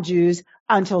on Jews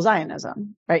until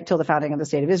Zionism, right? Till the founding of the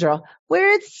State of Israel,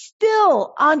 where it's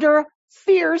still under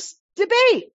fierce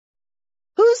debate.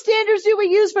 Whose standards do we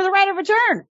use for the right of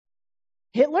return?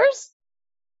 Hitler's?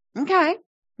 Okay.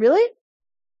 Really?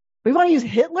 We want to use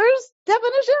Hitler's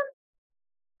definition?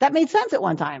 That made sense at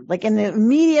one time. In the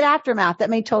immediate aftermath, that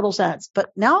made total sense.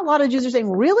 But now a lot of Jews are saying,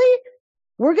 really?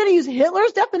 We're going to use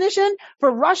Hitler's definition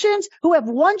for Russians who have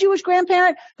one Jewish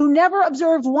grandparent, who never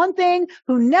observed one thing,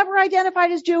 who never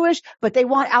identified as Jewish, but they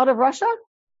want out of Russia?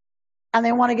 And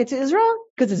they want to get to Israel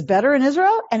because it's better in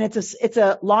Israel, and it's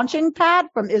a launching pad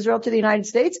from Israel to the United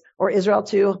States or Israel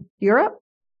to Europe.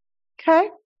 Okay.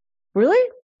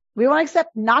 Really? We want to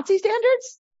accept Nazi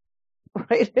standards?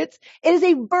 right? It is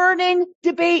a burning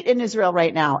debate in Israel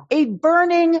right now, a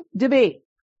burning debate.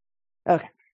 Okay.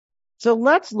 So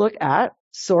let's look at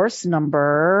source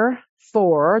number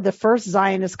 4, the First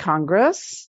Zionist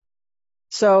Congress.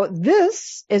 So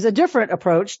this is a different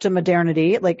approach to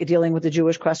modernity, like dealing with the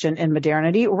Jewish question in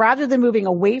modernity. Rather than moving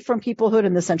away from peoplehood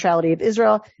and the centrality of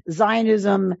Israel,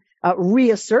 Zionism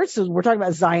reasserts, so we're talking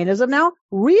about Zionism now,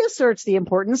 reasserts the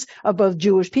importance of both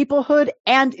Jewish peoplehood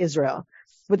and Israel.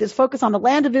 With its focus on the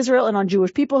land of Israel and on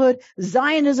Jewish peoplehood,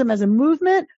 Zionism as a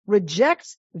movement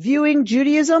rejects viewing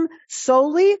Judaism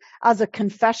solely as a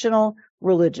confessional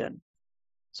religion.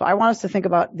 So I want us to think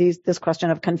about this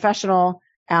question of confessional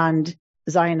and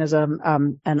Zionism,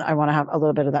 and I want to have a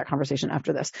little bit of that conversation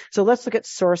after this. So let's look at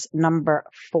source number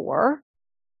 4,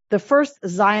 the First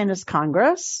Zionist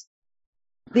Congress.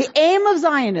 The aim of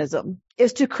Zionism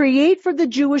is to create for the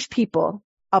Jewish people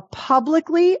a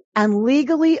publicly and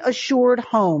legally assured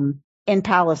home in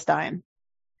Palestine.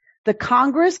 The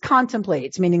Congress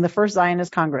contemplates, meaning the First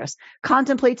Zionist Congress,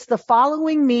 contemplates the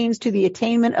following means to the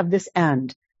attainment of this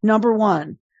end. Number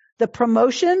 1, the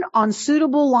promotion on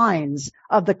suitable lines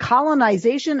of the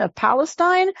colonization of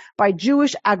Palestine by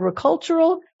Jewish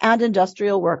agricultural and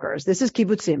industrial workers. This is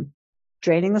kibbutzim,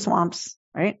 draining the swamps,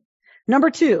 right?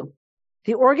 Number 2,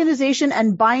 the organization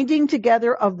and binding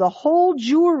together of the whole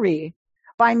Jewry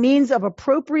by means of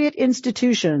appropriate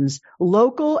institutions,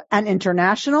 local and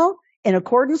international, in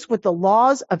accordance with the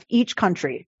laws of each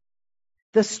country.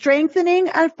 The strengthening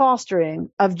and fostering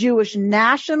of Jewish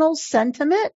national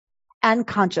sentiment and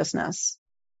consciousness.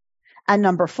 And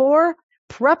number 4,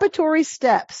 preparatory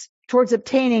steps towards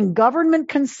obtaining government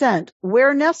consent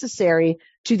where necessary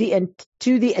to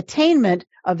the attainment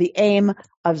of the aim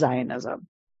of Zionism.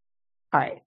 All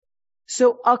right.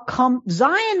 So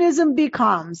Zionism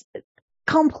becomes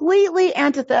completely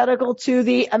antithetical to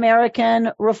the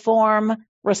American Reform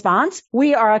response.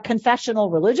 We are a confessional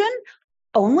religion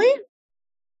only.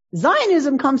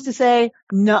 Zionism comes to say,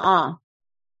 nuh-uh.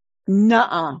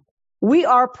 We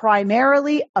are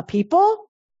primarily a people,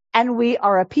 and we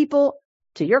are a people,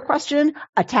 to your question,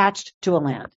 attached to a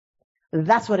land.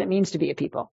 That's what it means to be a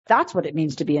people. That's what it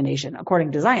means to be a nation,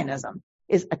 according to Zionism,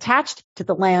 is attached to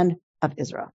the land of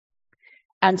Israel.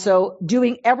 And so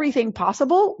doing everything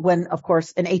possible when, of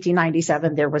course, in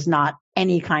 1897, there was not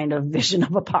any kind of vision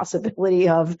of a possibility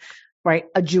of, right,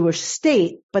 a Jewish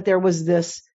state, but there was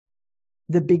the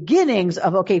beginnings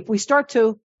of, okay, if we start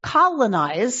to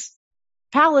colonize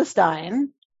Palestine,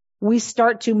 we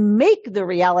start to make the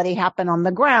reality happen on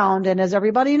the ground. And as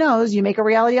everybody knows, you make a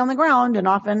reality on the ground and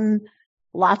often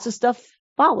lots of stuff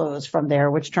follows from there,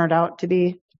 which turned out to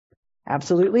be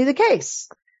absolutely the case.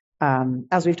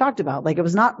 As we've talked about, like it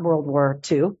was not World War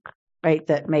II, right,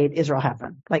 that made Israel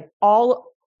happen. Like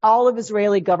all of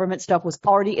Israeli government stuff was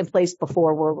already in place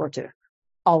before World War II.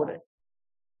 All of it.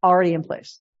 Already in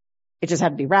place. It just had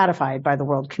to be ratified by the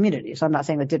world community. So I'm not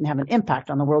saying that didn't have an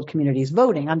impact on the world community's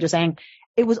voting. I'm just saying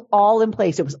it was all in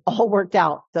place. It was all worked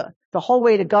out. The whole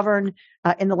way to govern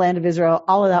in the land of Israel,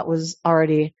 all of that was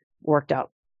already worked out.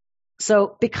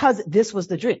 So because this was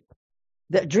the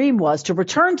dream was to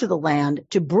return to the land,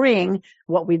 to bring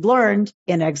what we'd learned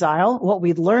in exile, what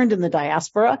we'd learned in the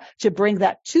diaspora, to bring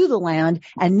that to the land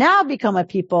and now become a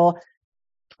people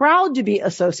proud to be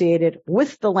associated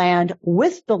with the land,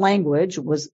 with the language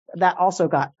that also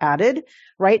got added,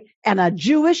 right? And a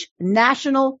Jewish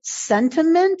national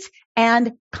sentiment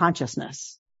and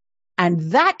consciousness.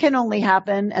 And that can only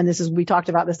happen, and we talked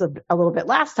about this a little bit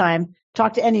last time,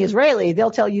 talk to any Israeli,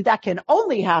 they'll tell you that can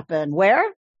only happen where?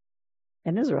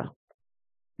 In Israel.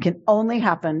 It can only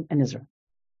happen in Israel.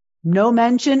 No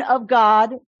mention of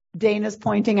God, Dana's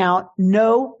pointing out,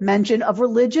 no mention of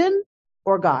religion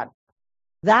or God.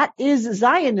 That is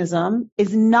Zionism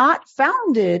is not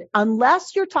founded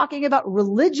unless you're talking about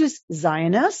religious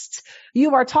Zionists.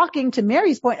 You are talking, to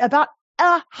Mary's point, about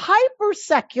a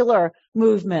hyper-secular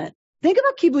movement. Think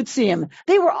about kibbutzim.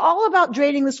 They were all about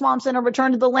draining the swamps and a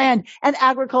return to the land and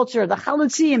agriculture. The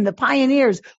chalutzim, the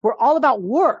pioneers, were all about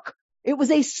work. It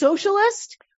was a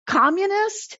socialist,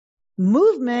 communist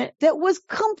movement that was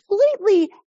completely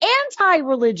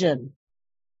anti-religion.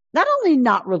 Not only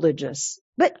not religious,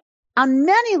 but on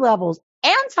many levels,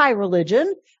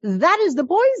 anti-religion. That is the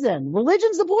poison.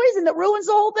 Religion's the poison that ruins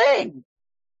the whole thing.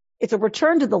 It's a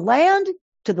return to the land,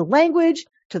 to the language,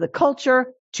 to the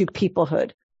culture, to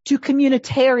peoplehood, to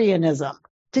communitarianism,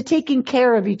 to taking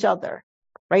care of each other,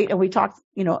 right? And we talked,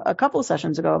 a couple of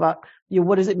sessions ago about,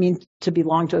 what does it mean to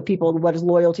belong to a people? What is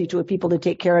loyalty to a people, to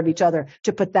take care of each other,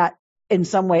 to put that in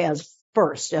some way as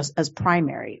first, as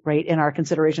primary, right? In our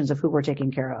considerations of who we're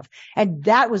taking care of. And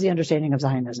that was the understanding of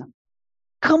Zionism.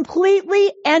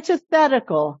 completely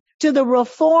antithetical to the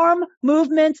Reform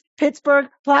Movement Pittsburgh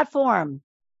platform.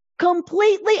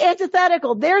 Completely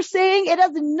antithetical. They're saying it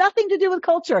has nothing to do with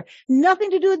culture, nothing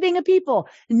to do with being a people,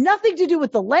 nothing to do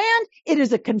with the land. It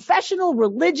is a confessional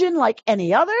religion like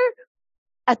any other.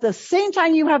 At the same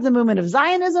time, you have the movement of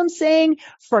Zionism saying,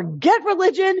 forget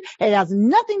religion. It has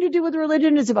nothing to do with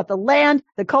religion. It's about the land,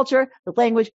 the culture, the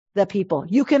language, the people.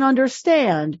 You can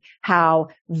understand how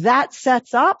that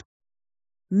sets up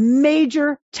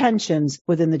major tensions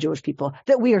within the Jewish people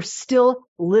that we are still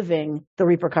living the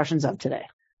repercussions of today.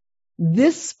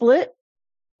 This split,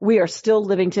 we are still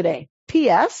living today.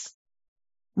 P.S.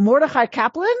 Mordechai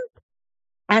Kaplan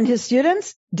and his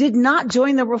students did not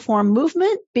join the Reform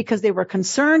movement because they were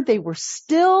concerned they were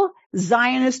still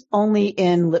Zionist only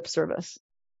in lip service.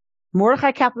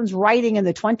 Mordechai Kaplan's writing in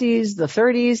the 20s, the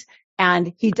 30s,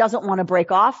 and he doesn't want to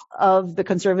break off of the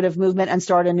conservative movement and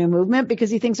start a new movement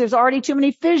because he thinks there's already too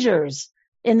many fissures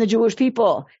in the Jewish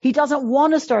people. He doesn't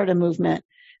want to start a movement.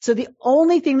 So the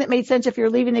only thing that made sense if you're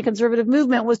leaving the conservative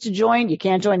movement was to join. You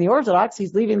can't join the Orthodox.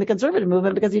 He's leaving the conservative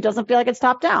movement because he doesn't feel like it's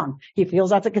top down. He feels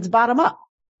that's like it's bottom up.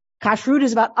 Kashrut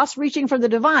is about us reaching for the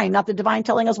divine, not the divine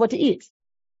telling us what to eat.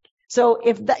 So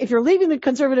if you're leaving the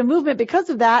conservative movement because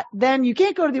of that, then you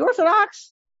can't go to the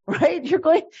Orthodox, right?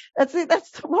 That's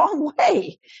the wrong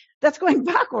way. That's going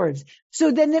backwards.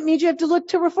 So then that means you have to look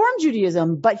to Reform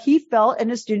Judaism. But he felt, and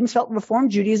his students felt,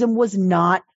 Reform Judaism was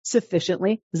not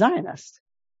sufficiently Zionist.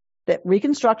 That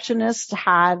Reconstructionists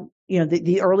had,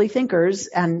 the early thinkers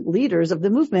and leaders of the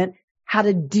movement had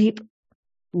a deep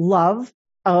love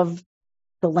of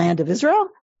the land of Israel,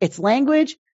 its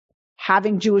language,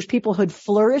 having Jewish peoplehood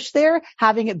flourish there,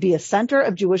 having it be a center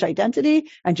of Jewish identity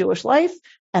and Jewish life,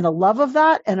 and a love of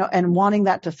that, and wanting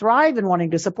that to thrive, and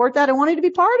wanting to support that, and wanting to be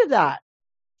part of that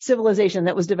civilization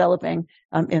that was developing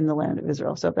in the land of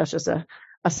Israel. So that's just a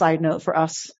side note for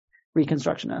us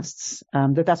Reconstructionists,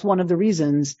 that's one of the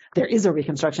reasons there is a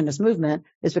Reconstructionist movement,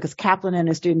 is because Kaplan and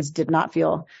his students did not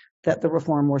feel that the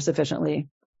Reform were sufficiently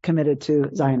committed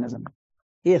to Zionism.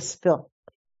 Yes, Phil.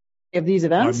 Of these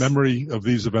events? My memory of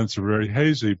these events are very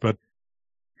hazy, but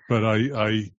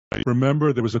I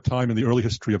remember there was a time in the early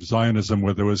history of Zionism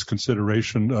where there was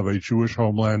consideration of a Jewish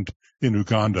homeland in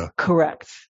Uganda. Correct.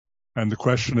 And the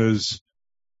question is,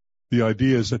 the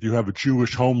idea is that you have a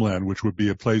Jewish homeland, which would be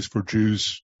a place for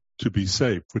Jews to be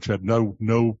safe, which had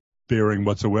no bearing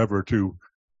whatsoever to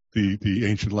the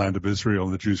ancient land of Israel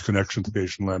and the Jews' connection to the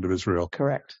ancient land of Israel.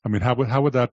 Correct. I mean, how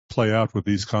would that play out with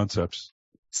these concepts?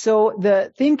 So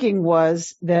the thinking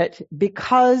was that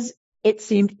because it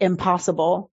seemed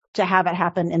impossible to have it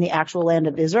happen in the actual land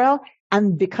of Israel,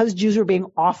 and because Jews were being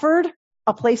offered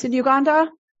a place in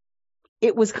Uganda,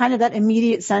 it was kind of that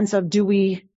immediate sense of, do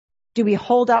we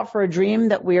hold out for a dream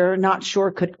that we're not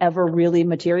sure could ever really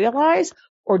materialize?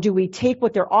 Or do we take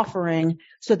what they're offering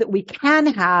so that we can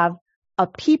have a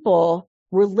people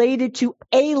related to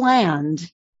a land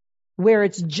where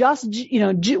it's just,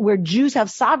 where Jews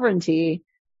have sovereignty,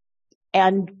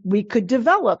 and we could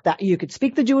develop that. You could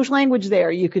speak the Jewish language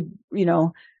there. You could,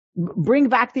 bring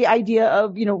back the idea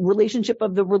of, relationship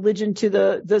of the religion to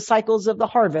the cycles of the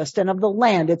harvest and of the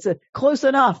land. It's close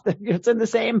enough that it's in the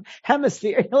same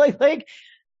hemisphere. like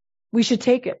we should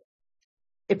take it.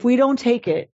 If we don't take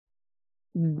it,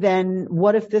 then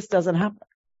what if this doesn't happen?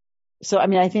 So,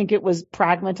 I think it was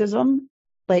pragmatism.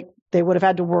 Like, they would have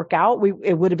had to work out.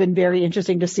 It would have been very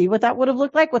interesting to see what that would have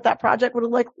looked like, what that project would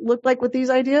have looked like with these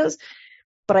ideas.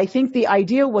 But I think the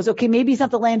idea was, okay, maybe it's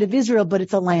not the land of Israel, but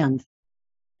it's a land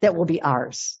that will be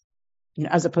ours,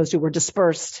 as opposed to we're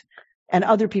dispersed and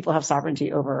other people have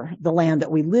sovereignty over the land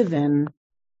that we live in,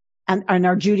 and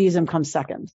our Judaism comes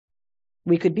second.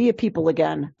 We could be a people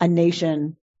again, a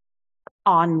nation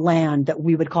on land that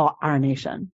we would call our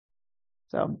nation.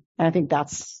 So, and I think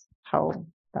that's how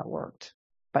that worked.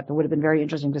 But it would have been very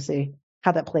interesting to see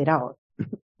how that played out.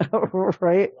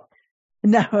 Right?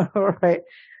 No, right.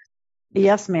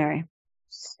 Yes, Mary.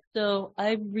 So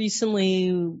I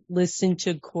recently listened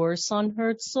to a course on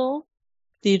Herzl,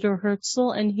 Theodor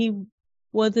Herzl, and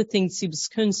one of the things he was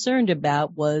concerned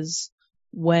about was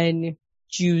when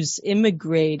Jews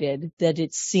immigrated, that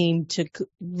it seemed to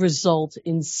result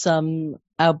in some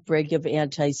outbreak of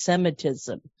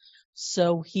anti-Semitism.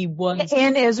 So he was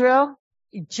in Israel,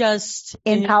 just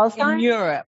in Palestine,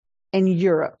 in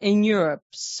Europe.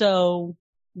 So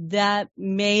that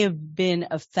may have been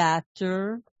a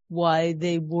factor why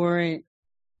they were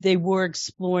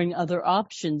exploring other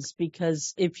options,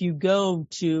 because if you go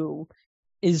to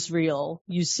Israel,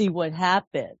 you see what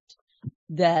happened,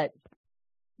 that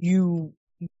you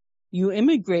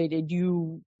immigrated,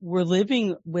 you were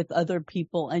living with other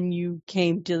people and you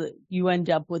end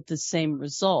up with the same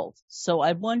result. So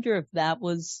I wonder if that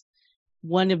was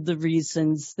one of the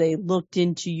reasons they looked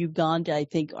into Uganda. I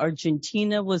think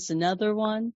Argentina was another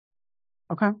one.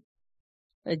 Okay.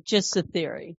 Just a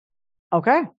theory.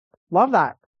 Okay. Love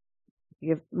that.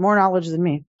 You have more knowledge than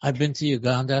me. I've been to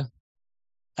Uganda.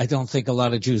 I don't think a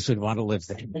lot of Jews would want to live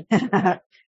there.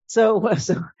 So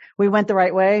we went the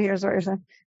right way. Here's what you're saying.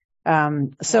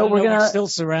 So we're going to still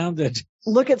surrounded.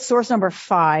 Look at source number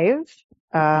 5.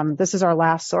 This is our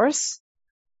last source.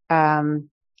 So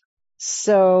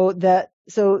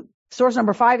source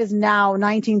number 5 is now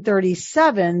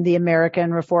 1937, the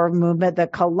American Reform Movement, the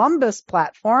Columbus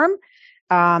Platform,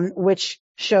 which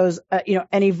shows,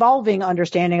 an evolving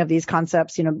understanding of these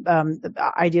concepts,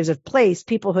 ideas of place,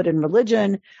 peoplehood, and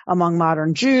religion among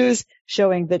modern Jews,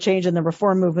 showing the change in the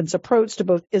Reform movement's approach to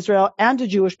both Israel and to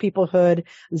Jewish peoplehood,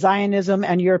 Zionism,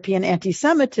 and European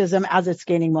anti-Semitism as it's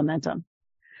gaining momentum.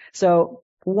 So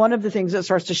one of the things that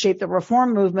starts to shape the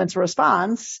Reform movement's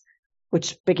response,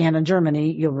 which began in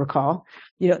Germany, you'll recall,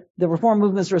 the Reform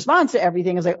movement's response to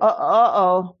everything is like,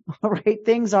 right?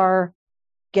 Things are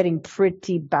getting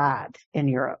pretty bad in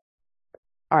Europe.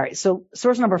 All right. So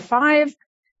source number 5,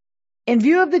 in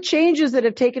view of the changes that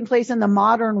have taken place in the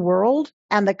modern world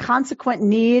and the consequent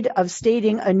need of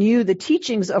stating anew the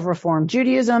teachings of Reform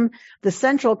Judaism, the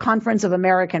Central Conference of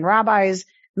American Rabbis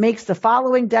makes the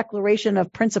following declaration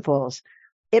of principles.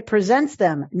 It presents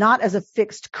them not as a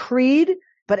fixed creed,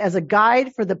 but as a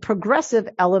guide for the progressive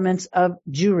elements of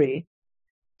Jewry.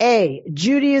 A,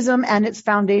 Judaism and its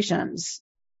foundations.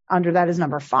 Under that is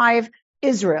number 5,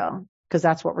 Israel, because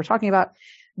that's what we're talking about.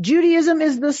 Judaism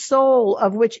is the soul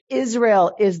of which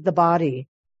Israel is the body.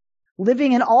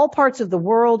 Living in all parts of the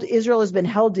world, Israel has been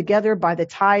held together by the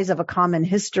ties of a common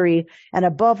history and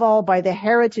above all by the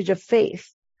heritage of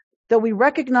faith. Though we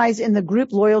recognize in the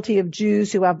group loyalty of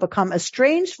Jews who have become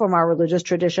estranged from our religious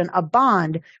tradition a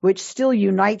bond which still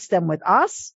unites them with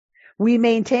us, we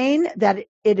maintain that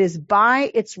it is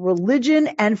by its religion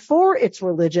and for its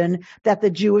religion that the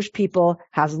Jewish people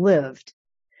has lived.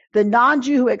 The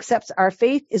non-Jew who accepts our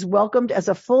faith is welcomed as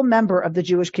a full member of the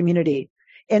Jewish community.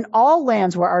 In all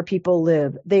lands where our people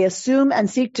live, they assume and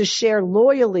seek to share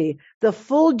loyally the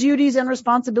full duties and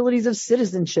responsibilities of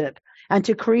citizenship and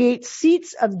to create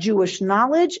seats of Jewish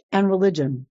knowledge and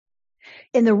religion.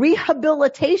 In the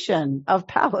rehabilitation of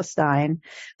Palestine,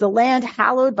 the land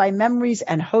hallowed by memories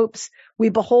and hopes, we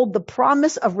behold the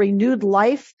promise of renewed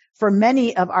life for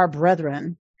many of our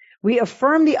brethren. We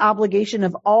affirm the obligation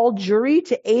of all Jewry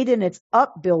to aid in its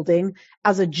upbuilding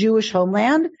as a Jewish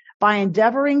homeland by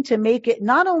endeavoring to make it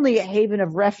not only a haven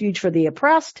of refuge for the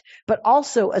oppressed, but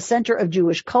also a center of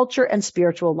Jewish culture and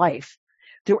spiritual life.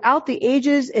 Throughout the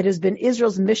ages, it has been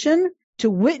Israel's mission to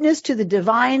witness to the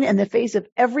divine in the face of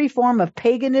every form of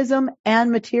paganism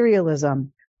and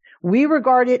materialism. We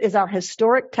regard it as our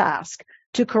historic task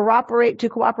to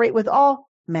cooperate with all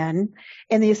men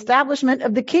in the establishment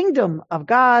of the kingdom of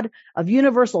God, of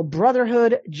universal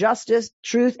brotherhood, justice,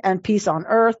 truth, and peace on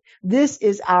earth. This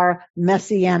is our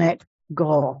messianic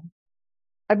goal.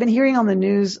 I've been hearing on the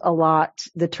news a lot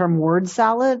the term word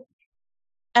salad.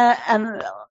 And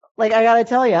I gotta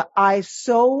tell you, I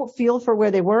so feel for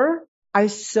where they were. I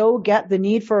so get the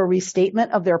need for a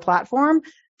restatement of their platform,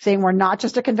 saying we're not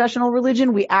just a confessional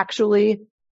religion, we actually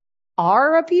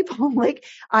are a people.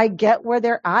 I get where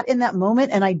they're at in that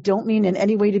moment, and I don't mean in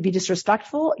any way to be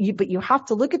disrespectful, but you have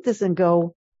to look at this and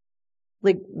go,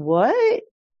 what?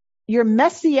 Your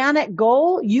messianic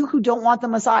goal, you who don't want the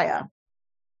Messiah,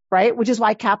 right? Which is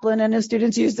why Kaplan and his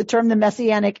students use the term the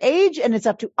Messianic age, and it's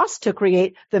up to us to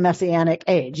create the Messianic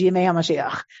age, Yemei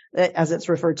HaMashiach, as it's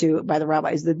referred to by the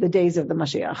rabbis, the days of the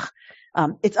Mashiach.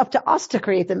 It's up to us to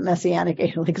create the Messianic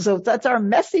age. So that's our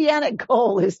Messianic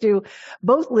goal, is to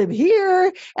both live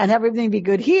here and have everything be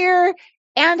good here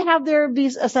and have there be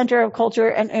a center of culture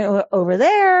and over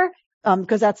there,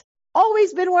 because that's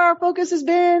always been where our focus has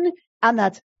been, and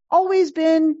that's always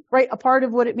been, right, a part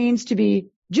of what it means to be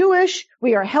Jewish.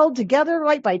 We are held together,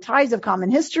 right, by ties of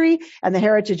common history and the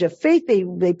heritage of faith.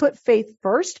 They put faith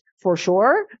first, for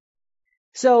sure.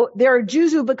 So there are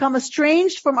Jews who become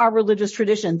estranged from our religious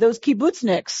tradition, those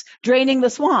kibbutzniks draining the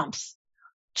swamps,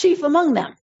 chief among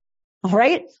them, all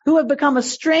right, who have become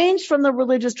estranged from the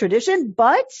religious tradition,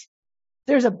 but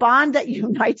there's a bond that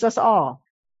unites us all,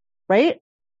 right?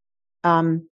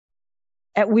 And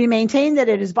we maintain that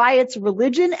it is by its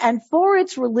religion and for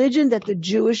its religion that the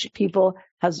Jewish people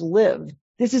has lived.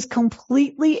 This is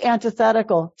completely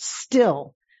antithetical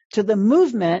still to the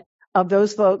movement of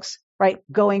those folks, right,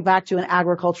 going back to an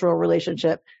agricultural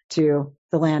relationship to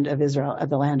the land of Israel,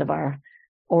 the land of our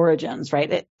origins,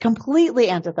 right? Completely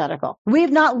antithetical. We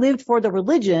have not lived for the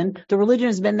religion. The religion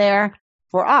has been there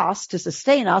for us to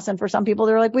sustain us. And for some people,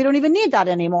 they're like, we don't even need that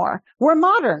anymore. We're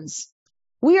moderns.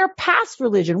 We are past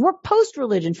religion. We're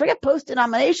post-religion. Forget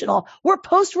post-denominational. We're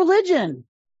post-religion.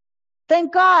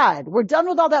 Thank God. We're done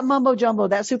with all that mumbo jumbo,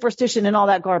 that superstition and all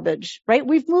that garbage, right?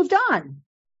 We've moved on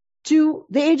to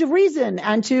the age of reason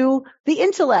and to the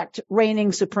intellect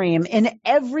reigning supreme in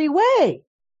every way.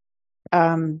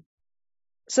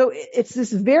 So it's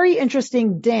this very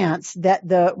interesting dance that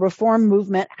the reform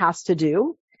movement has to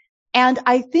do. And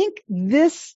I think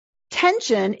this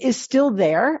tension is still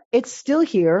there. It's still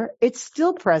here. It's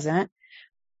still present.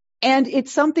 And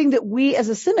it's something that we as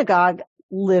a synagogue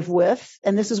live with.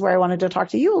 And this is where I wanted to talk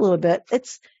to you a little bit.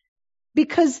 It's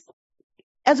because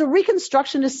as a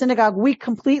Reconstructionist synagogue, we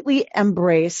completely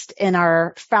embraced in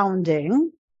our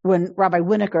founding, when Rabbi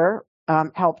Winokur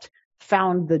helped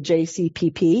found the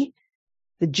JCPP,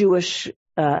 the Jewish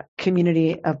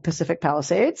Community of Pacific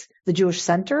Palisades, the Jewish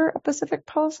Center of Pacific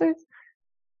Palisades,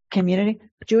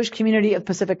 Jewish Community of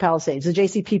Pacific Palisades. The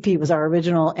JCPP was our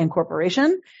original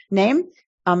incorporation name.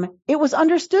 It was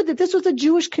understood that this was a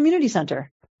Jewish community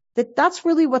center, that that's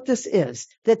really what this is,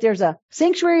 that there's a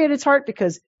sanctuary at its heart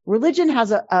because religion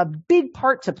has a big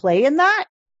part to play in that,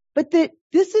 but that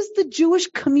this is the Jewish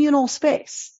communal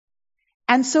space.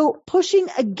 And so pushing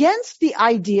against the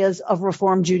ideas of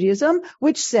Reform Judaism,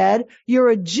 which said you're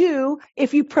a Jew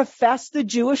if you profess the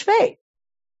Jewish faith.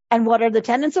 And what are the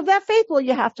tenets of that faith? Well,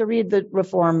 you have to read the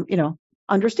Reform,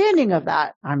 understanding of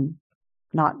that. I'm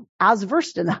not as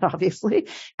versed in that, obviously,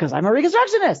 because I'm a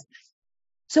Reconstructionist.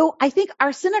 So I think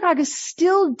our synagogue is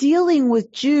still dealing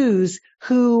with Jews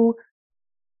who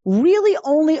really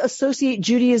only associate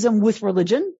Judaism with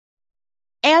religion,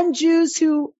 and Jews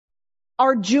who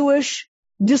are Jewish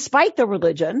despite the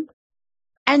religion,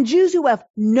 and Jews who have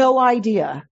no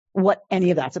idea what any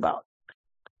of that's about.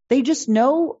 They just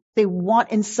know they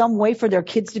want in some way for their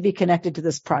kids to be connected to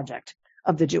this project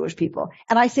of the Jewish people.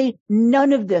 And I say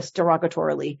none of this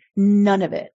derogatorily, none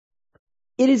of it.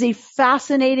 It is a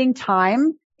fascinating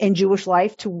time in Jewish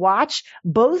life to watch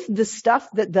both the stuff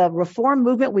that the Reform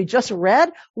movement we just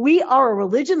read, we are a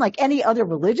religion like any other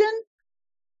religion.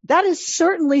 That is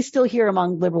certainly still here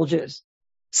among liberal Jews.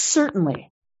 Certainly.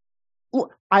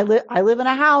 I live in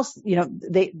a house,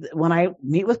 when I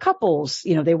meet with couples,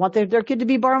 they want their kid to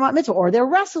be bar mitzvah, or they're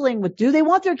wrestling with, do they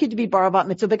want their kid to be bar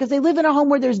mitzvah because they live in a home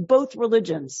where there's both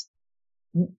religions.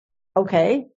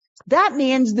 Okay. That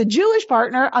means the Jewish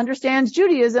partner understands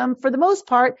Judaism for the most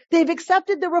part. They've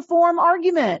accepted the Reform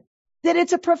argument that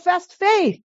it's a professed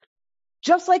faith,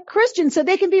 just like Christians, so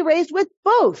they can be raised with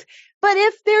both. But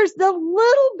if there's the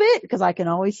little bit, because I can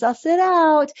always suss it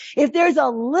out, if there's a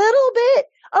little bit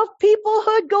of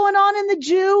peoplehood going on in the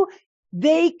Jew,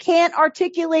 they can't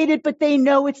articulate it, but they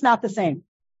know it's not the same.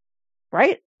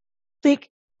 Right? Think,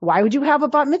 why would you have a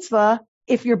bat mitzvah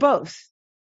if you're both?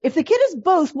 If the kid is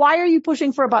both, why are you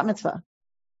pushing for a bat mitzvah?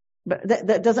 But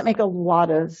that doesn't make a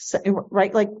lot of sense,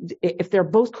 right? Like, if they're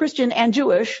both Christian and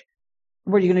Jewish,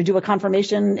 were you going to do a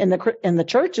confirmation in the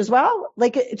church as well?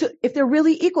 Like, if they're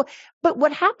really equal. But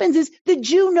what happens is the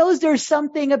Jew knows there's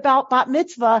something about bat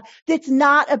mitzvah that's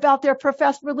not about their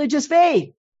professed religious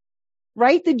faith,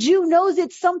 right? The Jew knows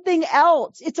it's something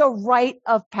else. It's a rite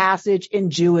of passage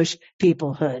in Jewish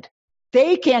peoplehood.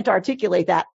 They can't articulate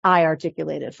that. I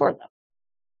articulate it for them.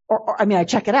 I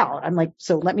check it out. I'm like,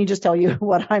 so let me just tell you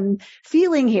what I'm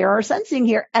feeling here or sensing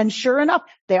here. And sure enough,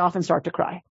 they often start to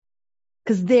cry.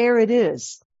 Because there it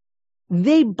is.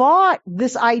 They bought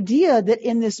this idea that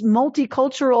in this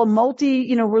multicultural,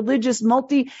 religious,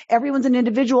 everyone's an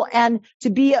individual, and to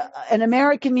be an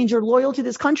American means you're loyal to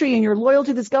this country and you're loyal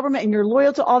to this government and you're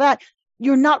loyal to all that.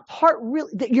 You're not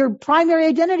your primary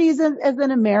identity is as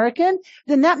an American,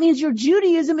 then that means your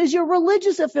Judaism is your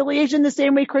religious affiliation the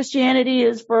same way Christianity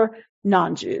is for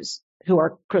non-Jews who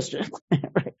are Christian,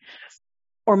 right?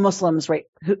 Or Muslims, right?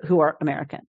 Who are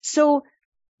American. So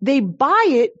they buy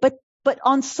it, but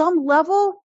on some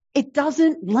level, it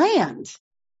doesn't land.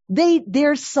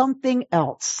 There's something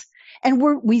else. And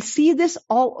we see this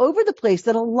all over the place,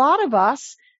 that a lot of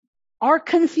us are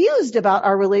confused about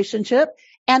our relationship,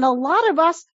 and a lot of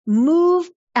us move,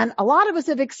 and a lot of us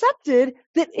have accepted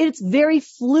that it's very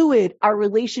fluid, our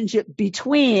relationship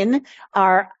between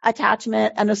our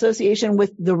attachment and association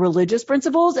with the religious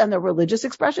principles and the religious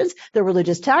expressions, the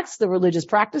religious texts, the religious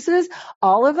practices,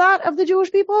 all of that of the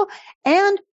Jewish people,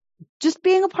 and just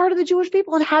being a part of the Jewish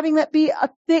people and having that be a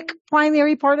thick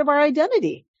primary part of our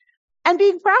identity, and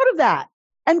being proud of that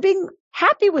and being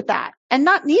happy with that and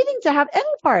not needing to have any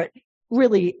part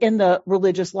really in the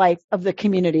religious life of the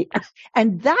community.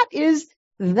 And that is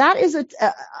that is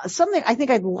something I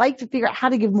think I'd like to figure out how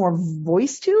to give more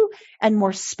voice to and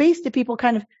more space to people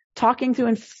kind of talking through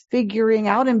and figuring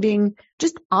out and being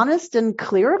just honest and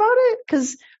clear about it.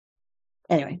 Because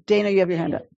anyway, Dana, you have your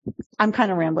hand up. I'm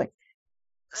kind of rambling.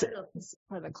 I don't know if this is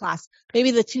part of the class.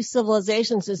 Maybe the two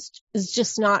civilizations is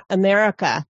just not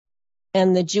America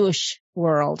and the Jewish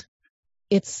world.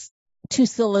 It's two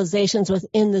civilizations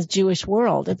within the Jewish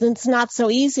world. It's not so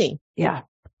easy. Yeah.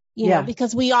 You know,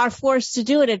 because we are forced to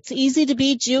do it. It's easy to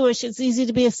be Jewish. It's easy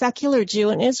to be a secular Jew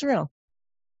in Israel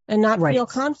and not feel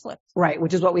conflict. Right.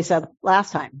 Which is what we said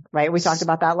last time, right? We talked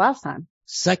about that last time.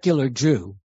 Secular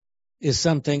Jew is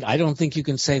something, I don't think you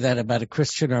can say that about a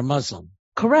Christian or Muslim.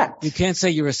 Correct. You can't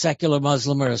say you're a secular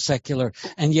Muslim or a secular,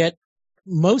 and yet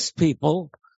most people,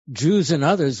 Jews and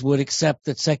others, would accept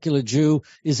that secular Jew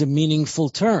is a meaningful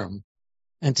term.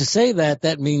 And to say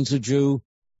that means a Jew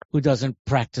who doesn't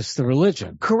practice the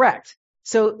religion. Correct.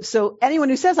 So anyone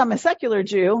who says I'm a secular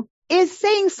Jew is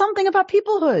saying something about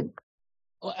peoplehood.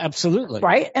 Well, absolutely.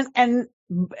 Right. And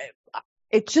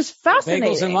it's just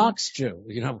fascinating. Bagels and lox Jew,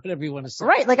 you know, whatever you want to say.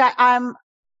 Right. Like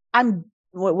I'm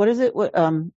what is it?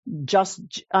 I'm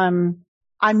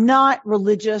not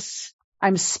religious.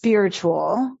 I'm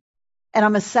spiritual and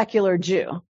I'm a secular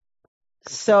Jew.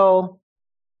 So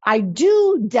I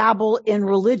do dabble in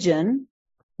religion,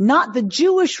 not the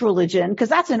Jewish religion, because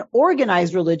that's an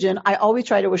organized religion. I always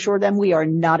try to assure them we are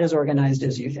not as organized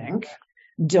as you think.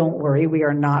 Don't worry, we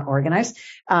are not organized.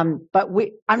 But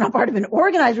I'm not part of an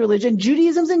organized religion.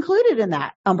 Judaism's included in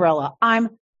that umbrella.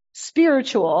 I'm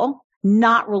spiritual,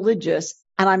 not religious,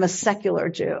 and I'm a secular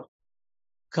Jew.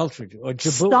 Culture Jew or Jew.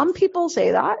 Some people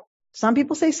say that. Some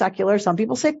people say secular. Some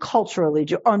people say culturally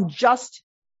Jew.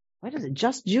 What is it?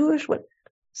 Just Jewish? What,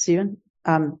 Stephen?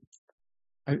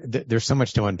 There's so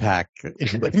much to unpack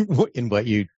in what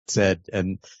you said,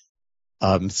 and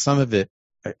some of it,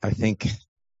 I think,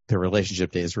 the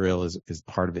relationship to Israel is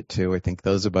part of it too. I think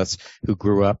those of us who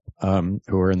grew up,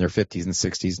 who are in their 50s and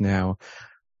 60s now,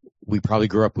 we probably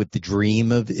grew up with the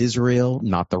dream of Israel,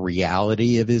 not the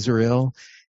reality of Israel,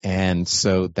 and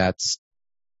so that's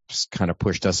just kind of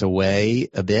pushed us away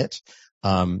a bit.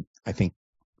 I think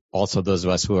also those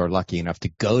of us who are lucky enough to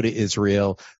go to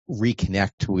Israel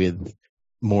reconnect with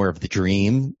more of the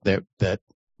dream that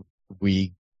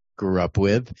we grew up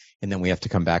with, and then we have to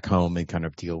come back home and kind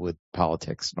of deal with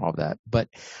politics and all that. But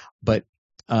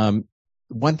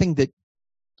one thing that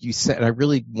you said, I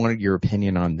really wanted your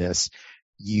opinion on this.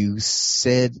 You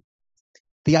said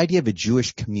the idea of a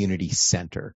Jewish community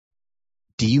center.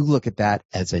 Do you look at that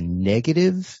as a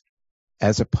negative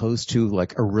as opposed to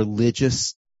like a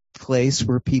religious place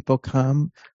where people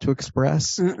come to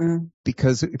express?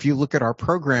 Because if you look at our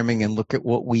programming and look at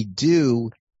what we do,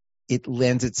 it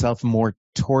lends itself more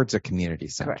towards a community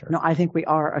center. Correct. No, I think we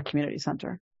are a community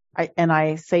center.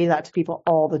 I say that to people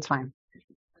all the time.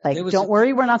 Like, don't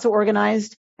worry, we're not so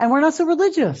organized and we're not so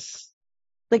religious.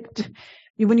 Like,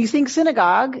 when you think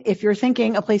synagogue, if you're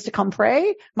thinking a place to come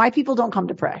pray, my people don't come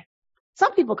to pray.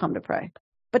 Some people come to pray,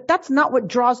 but that's not what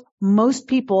draws most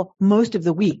people most of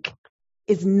the week.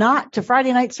 Is not to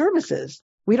Friday night services.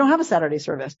 We don't have a Saturday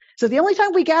service. So the only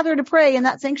time we gather to pray in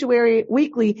that sanctuary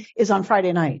weekly is on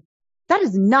Friday night. That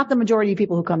is not the majority of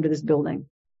people who come to this building.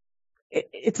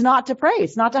 It's not to pray.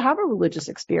 It's not to have a religious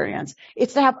experience.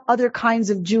 It's to have other kinds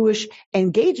of Jewish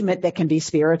engagement that can be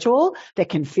spiritual, that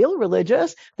can feel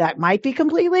religious, that might be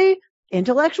completely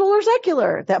intellectual or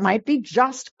secular, that might be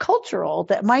just cultural,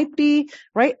 that might be,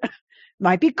 right,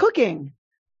 might be cooking.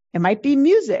 It might be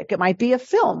music. It might be a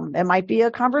film. It might be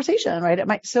a conversation, right?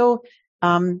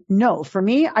 No, for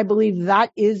me, I believe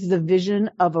that is the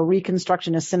vision of a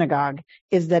Reconstructionist synagogue,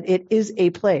 is that it is a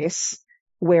place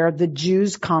where the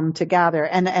Jews come to gather.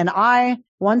 And I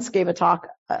once gave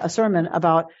a sermon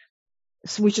about,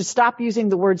 so we should stop using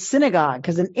the word synagogue,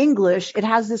 because in English, it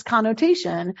has this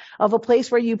connotation of a place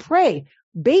where you pray.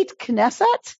 Beit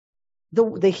Knesset,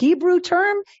 the Hebrew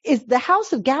term, is the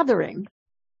house of gathering.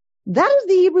 That is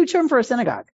the Hebrew term for a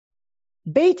synagogue.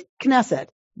 Beit Knesset,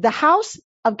 the house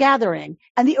of gathering.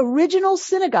 And the original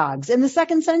synagogues in the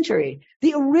 2nd century,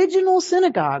 the original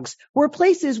synagogues were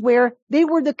places where they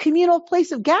were the communal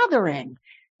place of gathering.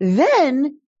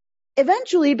 Then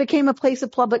eventually became a place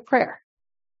of public prayer.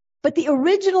 But the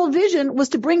original vision was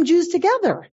to bring Jews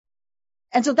together.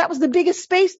 And so that was the biggest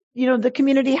space, the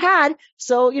community had.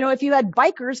 So, if you had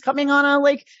bikers coming on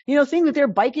a thing that they're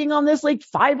biking on this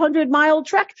 500-mile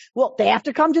trek, well, they have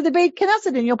to come to the Beit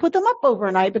Knesset and you'll put them up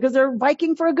overnight because they're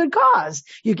biking for a good cause.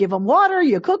 You give them water,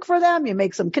 you cook for them, you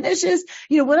make some knishes,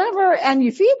 whatever, and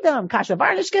you feed them. Kasha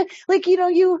varnishka,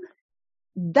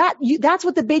 that's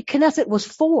what the Beit Knesset was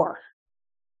for.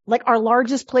 like our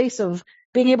largest place of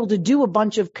being able to do a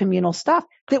bunch of communal stuff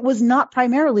that was not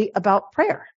primarily about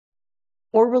prayer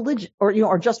or religion or,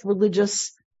 or just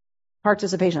religious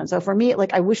participation. So for me,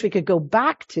 like, I wish we could go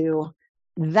back to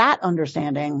that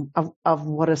understanding of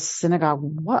what a synagogue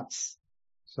was.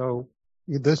 So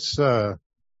this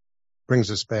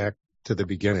brings us back to the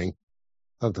beginning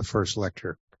of the first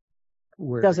lecture.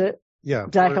 Does it? Yeah.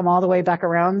 Did I come all the way back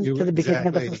around to the beginning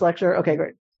of the first lecture? Okay,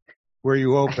 great. Where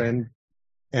you opened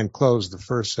and closed the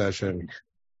first session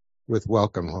with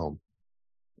welcome home,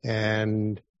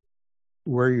 and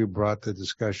where you brought the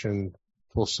discussion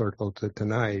full circle to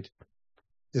tonight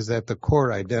is that the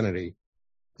core identity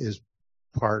is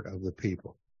part of the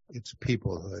people. It's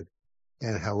peoplehood.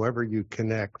 And however you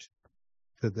connect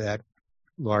to that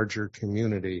larger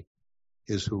community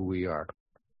is who we are.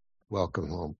 Welcome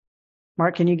home.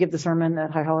 Mark, can you give the sermon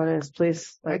at High Holidays,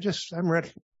 please? I'm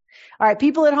ready. All right,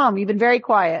 people at home, you've been very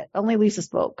quiet. Only Lisa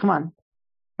spoke. Come on.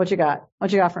 What you got?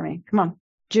 What you got for me? Come on.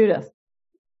 Judith.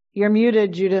 You're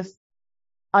muted, Judith.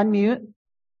 Unmute.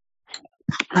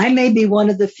 I may be one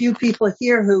of the few people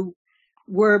here who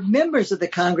were members of the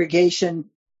congregation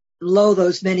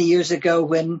those many years ago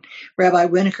when Rabbi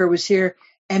Winokur was here.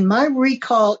 And my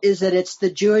recall is that it's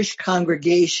the Jewish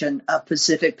congregation of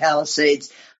Pacific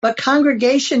Palisades. But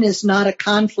congregation is not a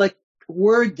conflict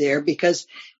word there because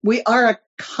we are a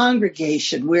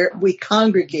congregation where we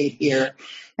congregate here.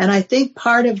 And I think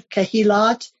part of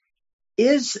Kahilat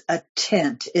is a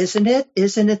tent, isn't it?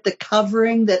 Isn't it the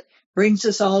covering that brings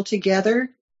us all together?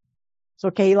 So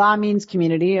Keilah means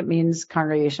community. It means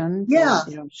congregation. Yeah.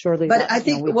 So, surely but I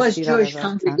think it was Jewish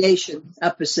congregation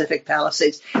of Pacific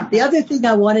Palisades. The other thing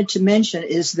I wanted to mention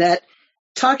is that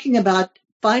talking about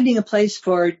finding a place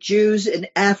for Jews in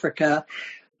Africa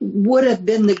would have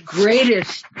been the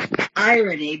greatest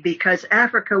irony because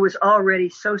Africa was already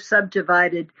so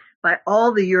subdivided by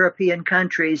all the European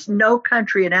countries. No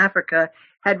country in Africa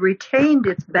had retained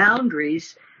its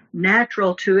boundaries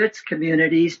natural to its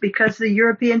communities because the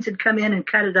Europeans had come in and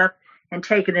cut it up and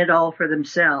taken it all for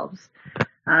themselves.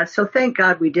 So thank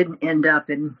God we didn't end up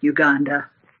in Uganda.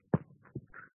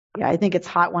 Yeah, I think it's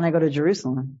hot when I go to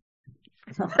Jerusalem.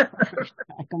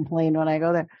 I complain when I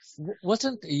go there.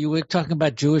 You were talking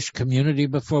about Jewish community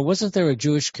before. Wasn't there a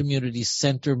Jewish community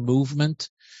center movement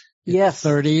in the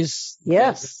 30s?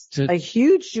 Yes. A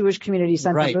huge Jewish community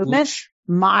center movement.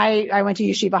 I went to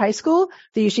Yeshiva High School.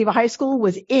 The Yeshiva High School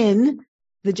was in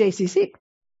the JCC.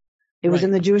 It was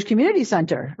in the Jewish Community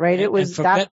Center, right? It was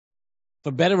that.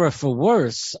 For better or for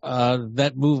worse,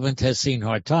 that movement has seen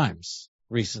hard times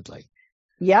recently.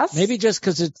 Yes. Maybe just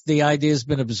because the idea has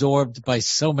been absorbed by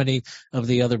so many of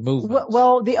the other movements.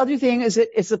 Well, the other thing is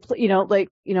it's what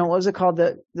was it called?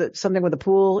 The something with a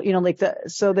pool,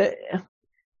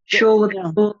 Shul with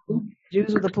a pool.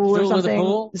 Jews with a pool or something.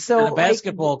 Pool, so and a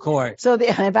basketball court. So the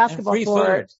basketball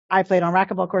court. Food. I played on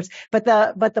racquetball courts. But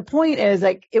the point is,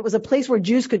 like, it was a place where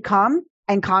Jews could come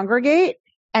and congregate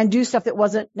and do stuff that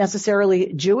wasn't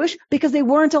necessarily Jewish because they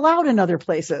weren't allowed in other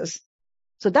places.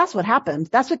 So that's what happened.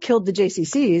 That's what killed the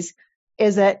JCCs,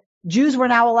 is that Jews were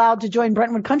now allowed to join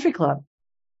Brentwood Country Club.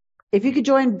 If you could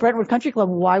join Brentwood Country Club,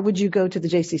 why would you go to the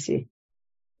JCC?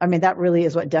 I mean, that really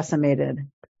is what decimated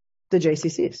the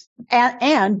JCCs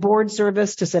and board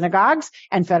service to synagogues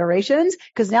and federations,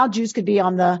 because now Jews could be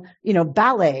on the,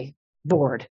 ballet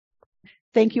board.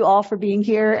 Thank you all for being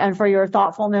here and for your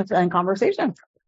thoughtfulness and conversation.